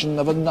consumption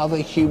of another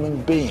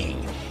human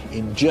being.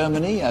 In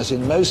Germany, as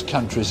in most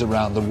countries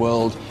around the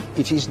world,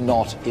 it is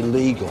not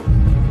illegal.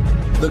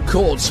 The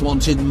courts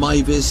wanted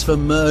Meiwes for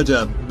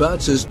murder,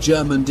 but as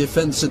German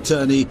defense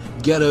attorney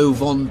Gero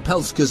von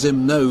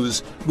Pelzkesim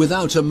knows,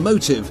 without a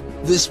motive,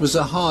 this was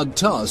a hard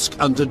task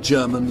under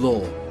German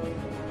law.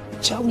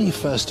 Tell me,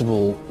 first of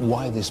all,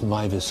 why this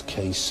Meiwes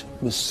case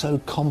was so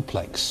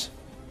complex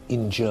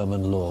in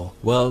German law.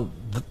 Well,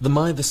 the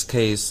Meiwes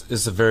case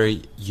is a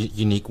very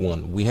unique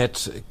one. We had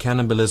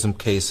cannibalism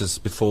cases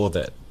before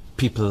that.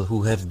 People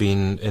who have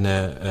been in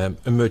an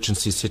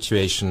emergency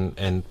situation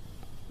and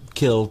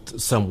killed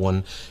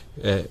someone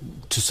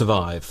to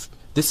survive.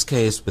 This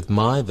case with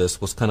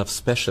Meiwes was kind of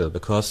special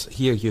because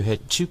here you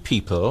had two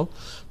people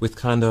with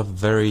kind of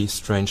very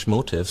strange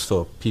motives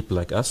for people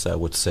like us, I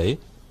would say.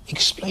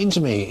 Explain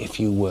to me, if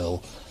you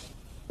will,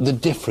 the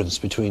difference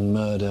between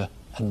murder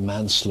and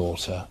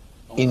manslaughter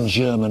in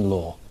German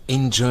law.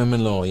 In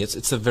German law, yes,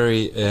 it's a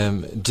very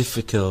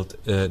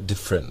difficult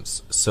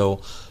difference.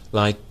 So,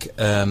 like,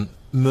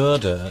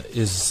 murder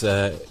is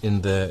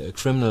in the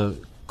criminal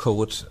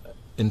code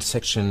in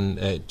section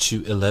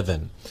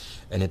 211,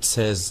 and it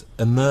says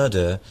a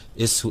murder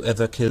is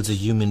whoever kills a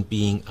human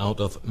being out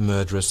of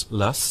murderous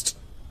lust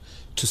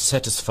to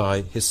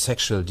satisfy his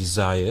sexual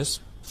desires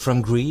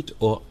from greed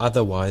or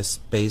otherwise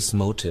base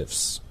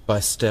motives, by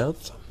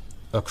stealth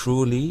or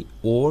cruelly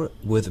or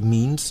with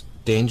means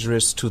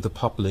dangerous to the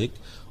public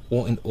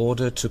or in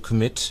order to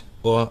commit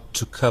or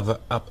to cover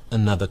up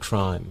another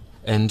crime.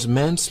 And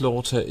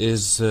manslaughter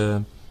is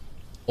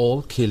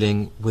all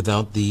killing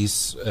without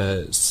these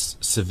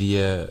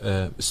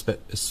severe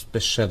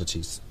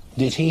specialities.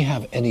 Did he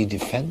have any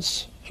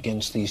defense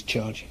against these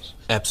charges?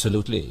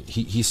 Absolutely.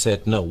 He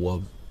said, no,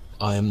 well,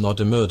 I am not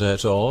a murderer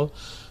at all.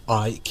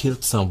 I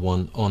killed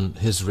someone on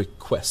his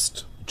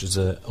request, which is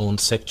a own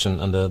section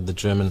under the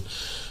German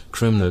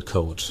criminal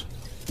code.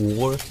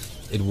 Or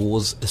it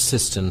was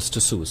assistance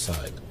to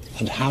suicide.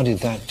 And how did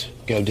that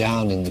go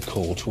down in the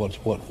court?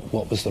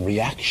 What was the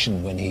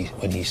reaction when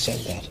he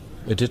said that?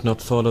 It did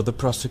not follow the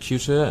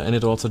prosecutor, and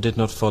it also did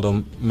not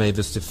follow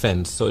Meiwes'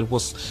 defense, so it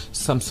was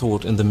some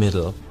sort in the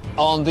middle.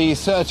 On the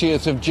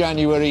 30th of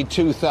January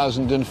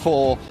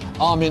 2004,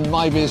 Armin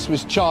Meiwes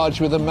was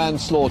charged with the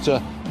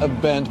manslaughter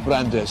of Bernd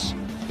Brandes.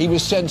 He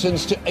was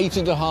sentenced to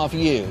 8.5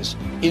 years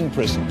in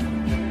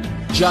prison.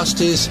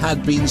 Justice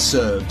had been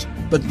served,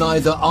 but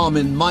neither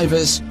Armin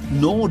Meiwes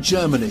nor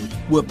Germany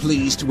were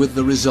pleased with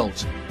the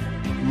result.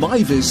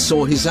 Meiwes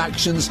saw his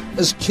actions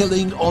as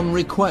killing on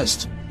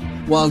request,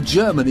 while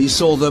Germany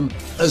saw them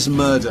as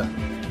murder.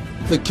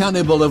 The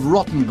cannibal of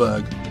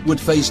Rotenburg would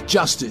face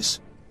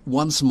justice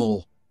once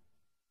more.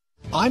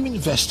 I'm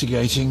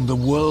investigating the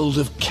world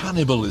of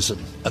cannibalism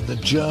and the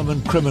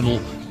German criminal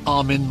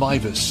Armin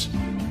Meiwes.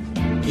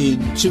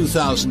 In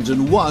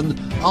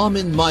 2001,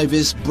 Armin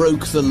Meiwes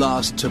broke the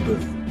last taboo.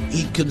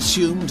 He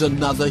consumed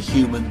another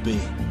human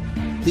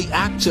being. The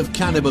act of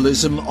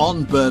cannibalism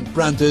on Bernd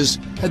Brandes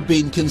had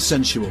been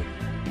consensual.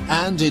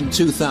 And in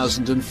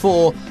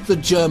 2004, the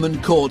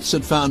German courts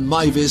had found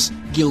Meiwes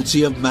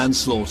guilty of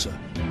manslaughter.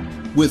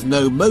 With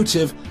no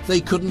motive,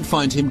 they couldn't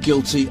find him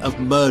guilty of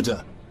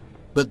murder.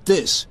 But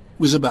this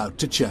was about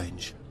to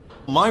change.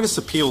 Meiwes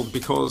appealed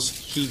because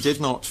he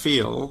did not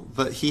feel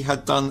that he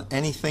had done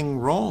anything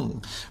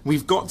wrong.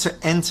 We've got to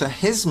enter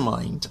his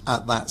mind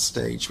at that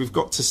stage. We've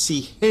got to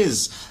see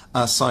his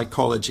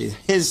psychology,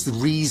 his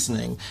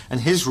reasoning. And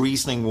his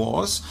reasoning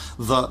was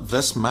that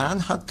this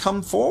man had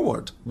come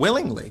forward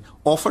willingly,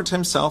 offered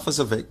himself as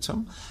a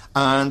victim,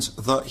 and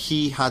that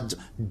he had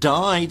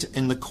died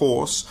in the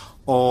course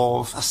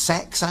of a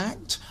sex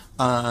act,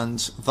 and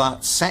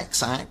that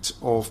sex act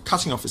of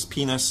cutting off his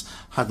penis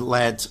had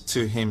led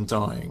to him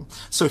dying.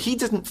 So he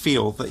didn't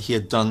feel that he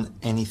had done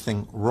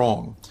anything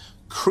wrong.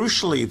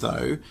 Crucially,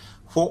 though,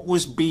 what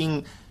was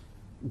being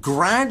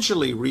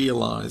gradually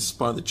realized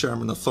by the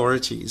German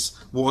authorities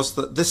was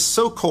that this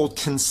so-called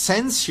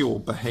consensual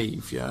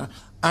behavior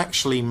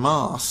actually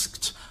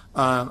masked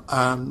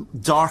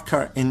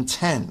darker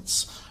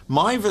intents.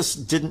 Meiwes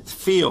didn't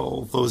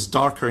feel those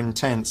darker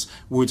intents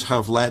would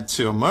have led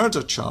to a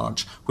murder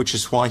charge, which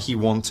is why he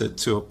wanted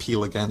to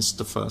appeal against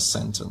the first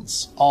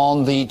sentence.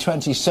 On the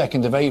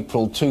 22nd of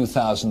April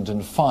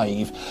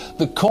 2005,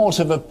 the Court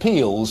of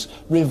Appeals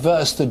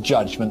reversed the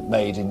judgment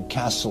made in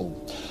Kassel.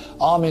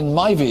 Armin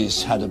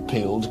Meiwes had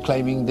appealed,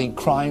 claiming the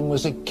crime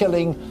was a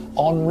killing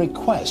on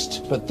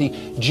request, but the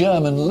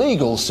German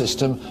legal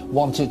system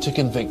wanted to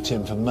convict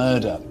him for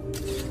murder.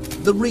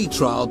 The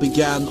retrial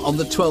began on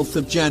the 12th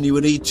of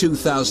January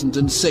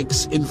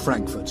 2006 in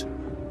Frankfurt.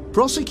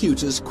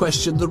 Prosecutors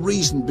questioned the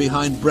reason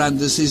behind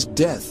Brandes's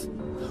death.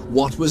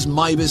 What was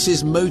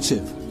Meiwes'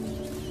 motive?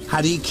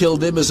 Had he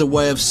killed him as a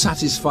way of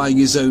satisfying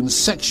his own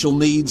sexual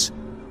needs,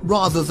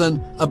 rather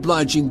than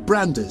obliging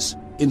Brandes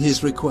in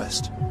his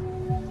request?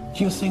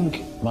 Do you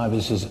think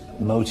Meiwes'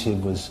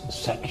 motive was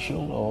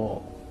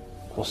sexual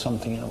or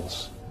something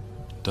else?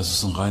 For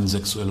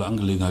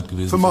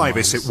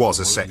Meiwes, it was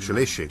a sexual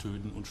issue.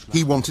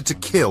 He wanted to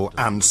kill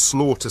and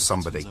slaughter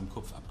somebody.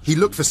 He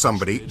looked for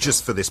somebody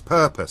just for this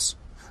purpose,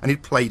 and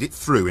he'd played it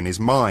through in his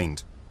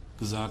mind.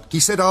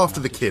 He said after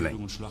the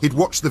killing, he'd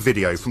watched the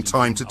video from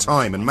time to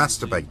time and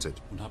masturbated.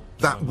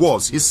 That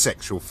was his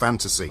sexual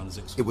fantasy.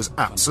 It was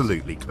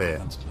absolutely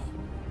clear.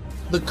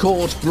 The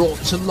court brought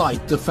to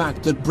light the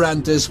fact that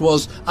Brandes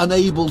was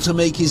unable to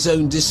make his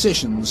own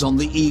decisions on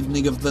the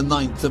evening of the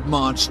 9th of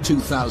March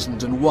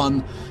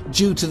 2001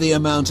 due to the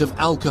amount of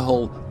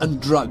alcohol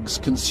and drugs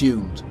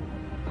consumed.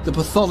 The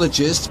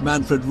pathologist,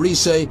 Manfred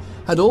Riese,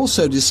 had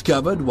also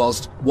discovered,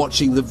 whilst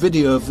watching the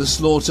video of the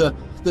slaughter,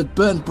 that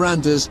Bernd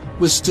Brandes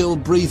was still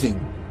breathing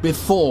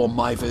before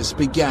Meiwes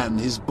began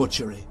his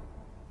butchery.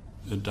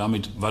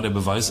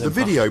 The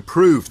video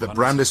proved that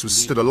Brandes was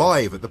still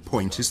alive at the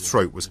point his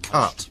throat was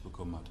cut.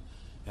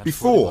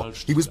 Before,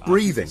 he was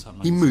breathing,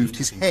 he moved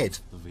his head.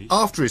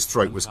 After his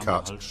throat was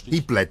cut,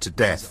 he bled to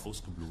death.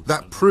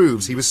 That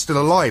proves he was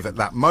still alive at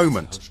that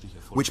moment,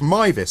 which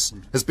Meiwes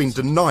has been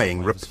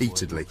denying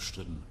repeatedly.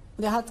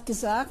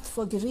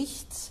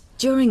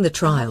 During the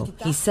trial,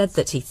 he said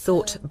that he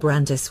thought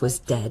Brandes was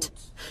dead.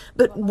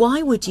 But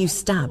why would you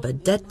stab a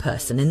dead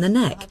person in the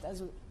neck?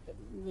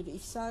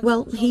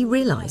 Well, he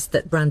realized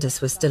that Brandes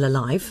was still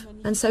alive,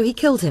 and so he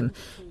killed him.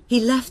 He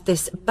left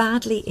this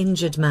badly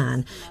injured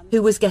man,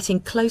 who was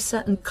getting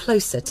closer and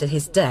closer to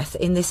his death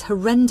in this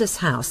horrendous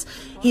house.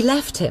 He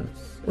left him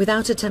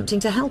without attempting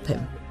to help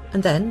him.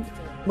 And then,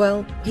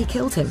 well, he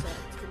killed him,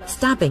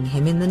 stabbing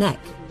him in the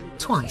neck,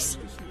 twice,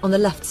 on the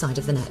left side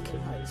of the neck.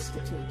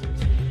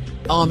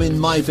 Armin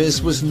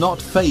Meiwes was not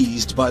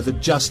fazed by the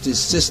justice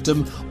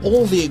system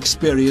or the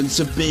experience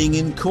of being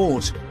in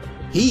court.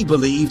 He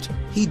believed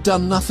he'd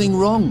done nothing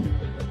wrong.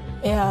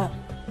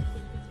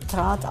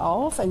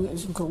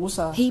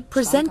 He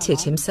presented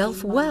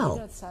himself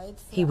well.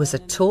 He was a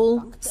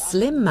tall,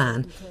 slim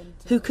man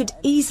who could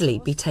easily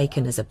be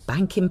taken as a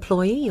bank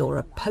employee or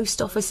a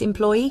post office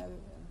employee,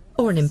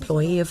 or an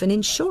employee of an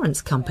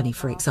insurance company,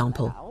 for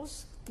example.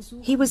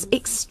 He was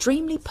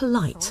extremely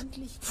polite,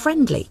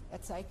 friendly.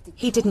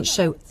 He didn't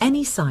show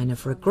any sign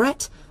of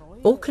regret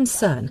or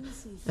concern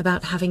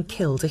about having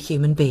killed a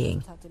human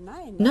being.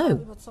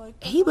 No,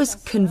 he was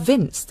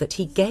convinced that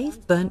he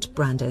gave Bernd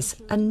Brandes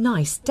a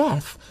nice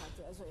death.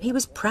 He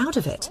was proud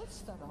of it.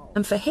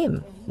 And for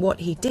him, what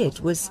he did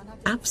was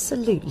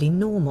absolutely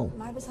normal.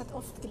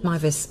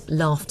 Meiwes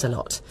laughed a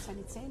lot,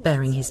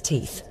 baring his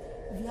teeth.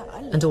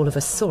 And all of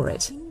us saw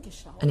it,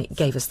 and it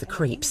gave us the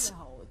creeps.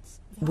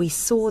 We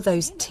saw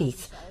those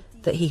teeth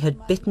that he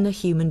had bitten a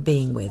human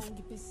being with,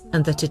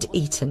 and that had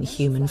eaten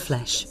human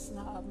flesh.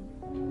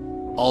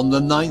 On the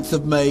 9th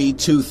of May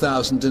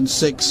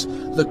 2006,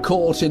 the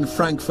court in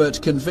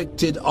Frankfurt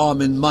convicted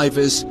Armin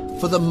Meiwes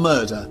for the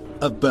murder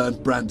of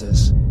Bernd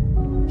Brandes.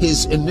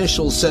 His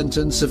initial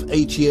sentence of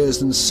 8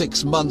 years and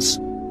 6 months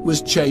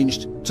was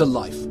changed to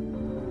life.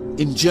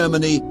 In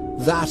Germany,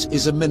 that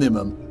is a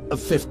minimum of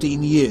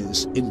 15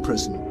 years in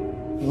prison.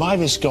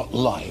 Meiwes got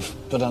life,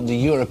 but under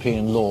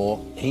European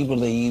law, he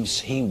believes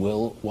he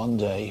will one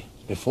day,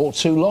 before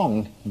too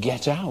long,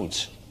 get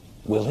out.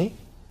 Will he?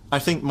 I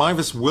think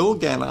Meiwes will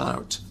get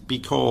out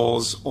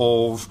because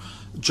of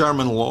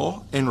German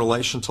law in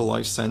relation to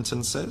life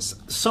sentences.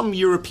 Some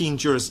European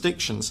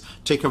jurisdictions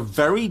take a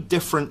very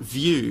different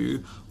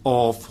view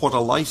of what a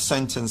life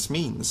sentence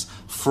means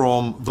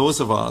from those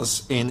of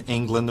us in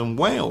England and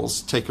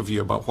Wales take a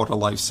view about what a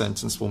life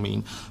sentence will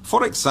mean.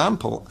 For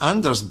example,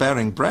 Anders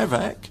Behring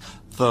Breivik,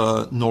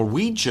 the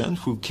Norwegian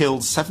who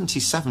killed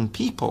 77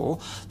 people,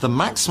 the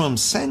maximum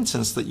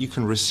sentence that you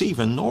can receive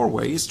in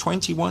Norway is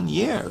 21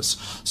 years.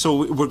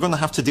 So we're going to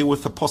have to deal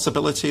with the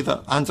possibility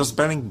that Anders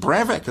Behring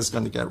Breivik is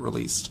going to get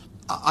released.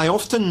 I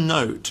often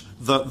note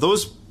that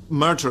those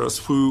murderers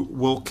who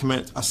will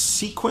commit a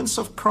sequence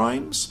of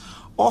crimes,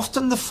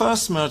 often the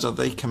first murder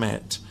they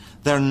commit,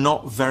 they're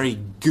not very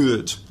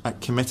good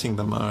at committing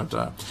the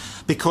murder,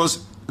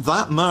 because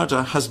that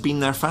murder has been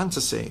their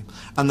fantasy,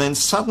 and then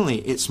suddenly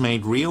it's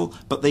made real,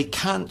 but they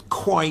can't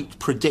quite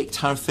predict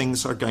how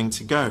things are going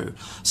to go.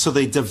 So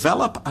they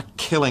develop a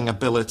killing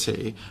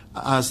ability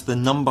as the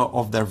number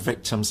of their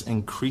victims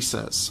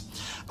increases.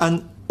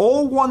 And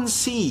all one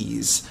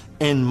sees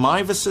in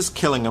Meiwes's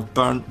killing of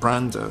Bernd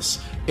Brandes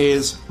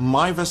is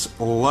Meiwes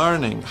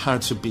learning how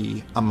to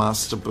be a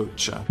master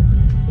butcher.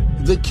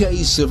 The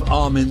case of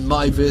Armin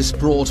Meiwes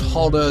brought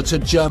horror to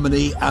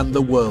Germany and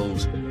the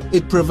world.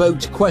 It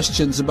provoked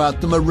questions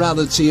about the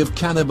morality of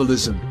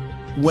cannibalism.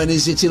 When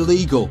is it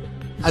illegal?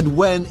 And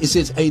when is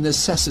it a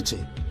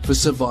necessity for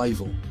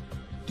survival?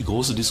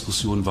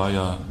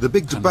 The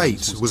big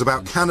debate was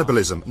about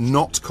cannibalism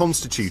not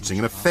constituting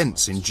an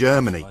offence in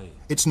Germany.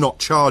 It's not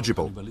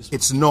chargeable.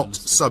 It's not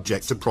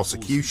subject to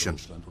prosecution.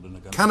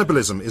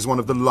 Cannibalism is one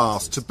of the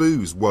last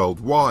taboos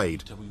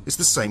worldwide. It's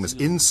the same as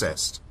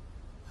incest.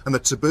 And the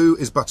taboo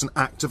is but an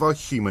act of our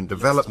human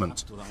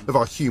development, of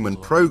our human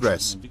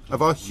progress,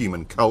 of our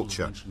human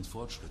culture.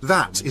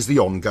 That is the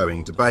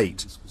ongoing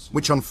debate,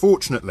 which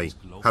unfortunately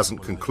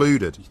hasn't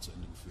concluded.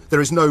 There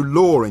is no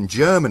law in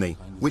Germany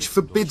which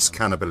forbids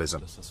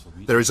cannibalism.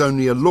 There is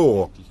only a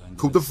law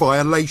called the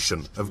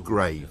violation of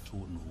grave.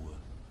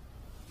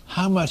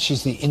 How much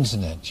is the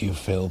internet, do you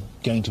feel,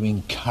 going to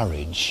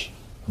encourage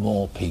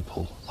more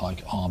people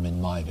like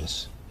Armin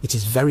Meiwes? It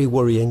is very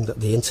worrying that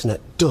the internet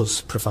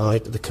does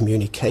provide the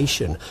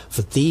communication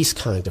for these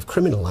kind of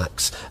criminal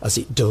acts as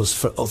it does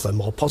for other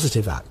more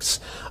positive acts.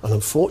 And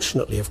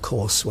unfortunately, of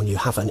course, when you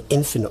have an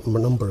infinite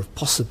number of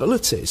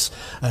possibilities,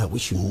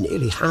 which you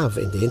nearly have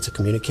in the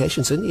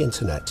intercommunications in the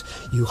internet,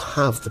 you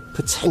have the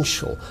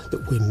potential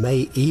that we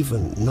may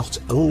even not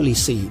only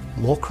see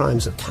more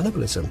crimes of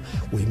cannibalism,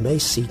 we may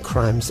see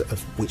crimes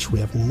of which we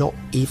have not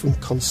even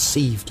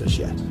conceived as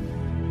yet.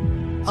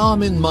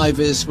 Armin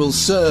Meiwes will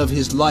serve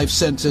his life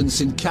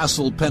sentence in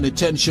Kassel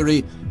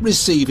Penitentiary,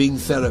 receiving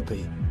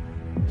therapy.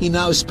 He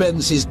now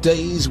spends his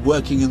days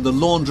working in the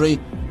laundry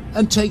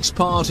and takes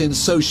part in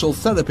social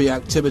therapy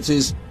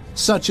activities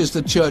such as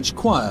the church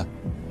choir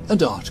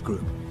and art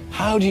group.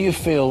 How do you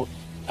feel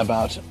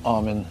about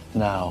Armin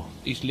now?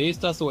 I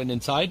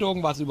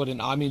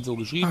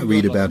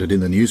read about it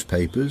in the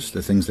newspapers,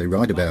 the things they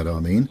write about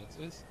Armin,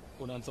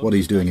 what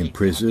he's doing in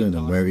prison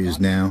and where he is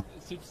now.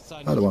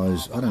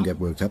 Otherwise, I don't get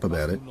worked up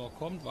about it.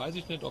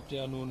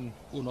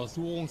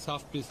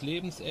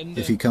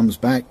 If he comes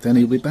back, then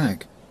he'll be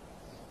back.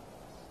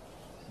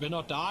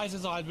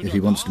 If he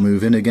wants to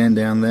move in again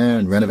down there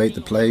and renovate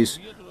the place,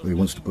 or he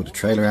wants to put a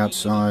trailer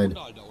outside,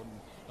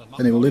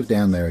 then he will live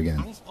down there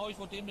again.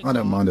 I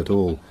don't mind at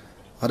all.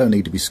 I don't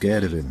need to be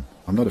scared of him.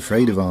 I'm not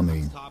afraid of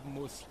Armin.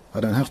 I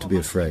don't have to be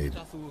afraid.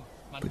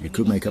 But you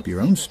could make up your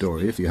own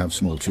story if you have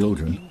small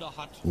children.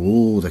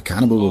 Oh, the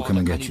cannibal will come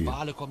and get you.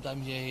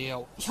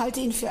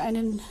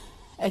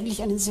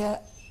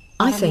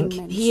 I think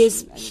he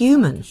is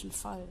human,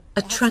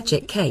 a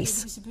tragic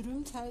case.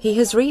 He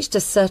has reached a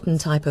certain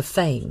type of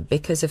fame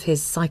because of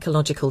his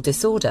psychological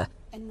disorder,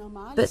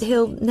 but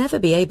he'll never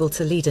be able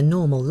to lead a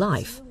normal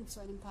life.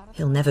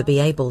 He'll never be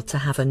able to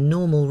have a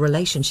normal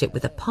relationship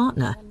with a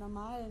partner.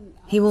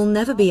 He will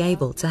never be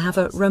able to have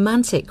a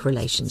romantic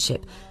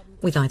relationship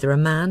with either a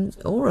man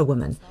or a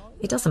woman.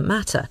 It doesn't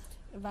matter.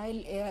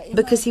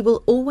 Because he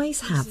will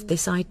always have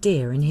this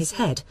idea in his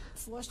head,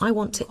 I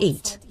want to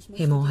eat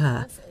him or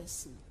her.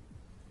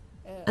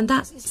 And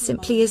that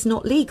simply is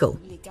not legal.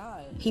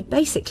 He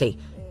basically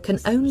can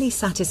only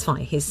satisfy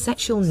his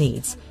sexual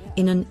needs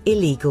in an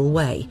illegal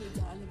way.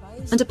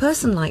 And a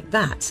person like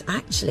that,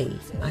 actually,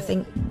 I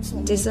think,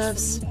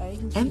 deserves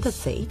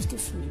empathy.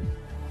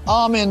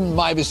 Armin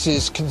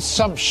Meiwes's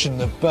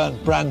consumption of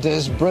Bernd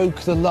Brandes broke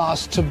the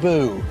last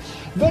taboo.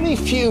 Very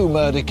few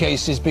murder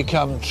cases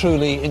become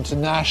truly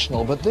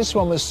international, but this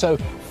one was so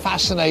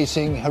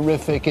fascinating,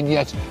 horrific, and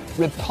yet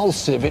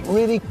repulsive. It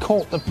really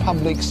caught the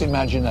public's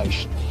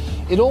imagination.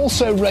 It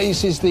also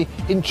raises the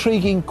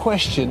intriguing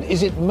question,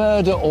 is it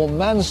murder or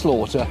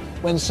manslaughter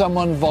when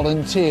someone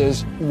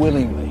volunteers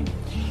willingly?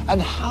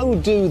 And how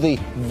do the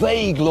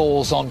vague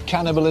laws on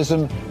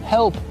cannibalism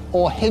help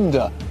or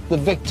hinder the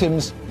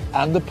victims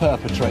and the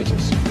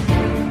perpetrators?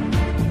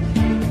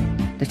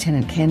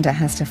 Lieutenant Kenda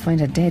has to find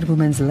a dead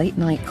woman's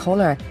late-night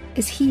caller.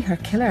 Is he her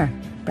killer?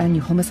 Brand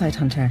new Homicide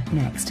Hunter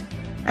next.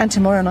 And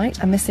tomorrow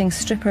night, a missing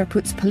stripper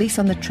puts police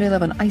on the trail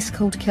of an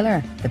ice-cold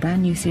killer. The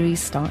brand new series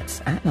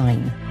starts at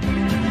 9.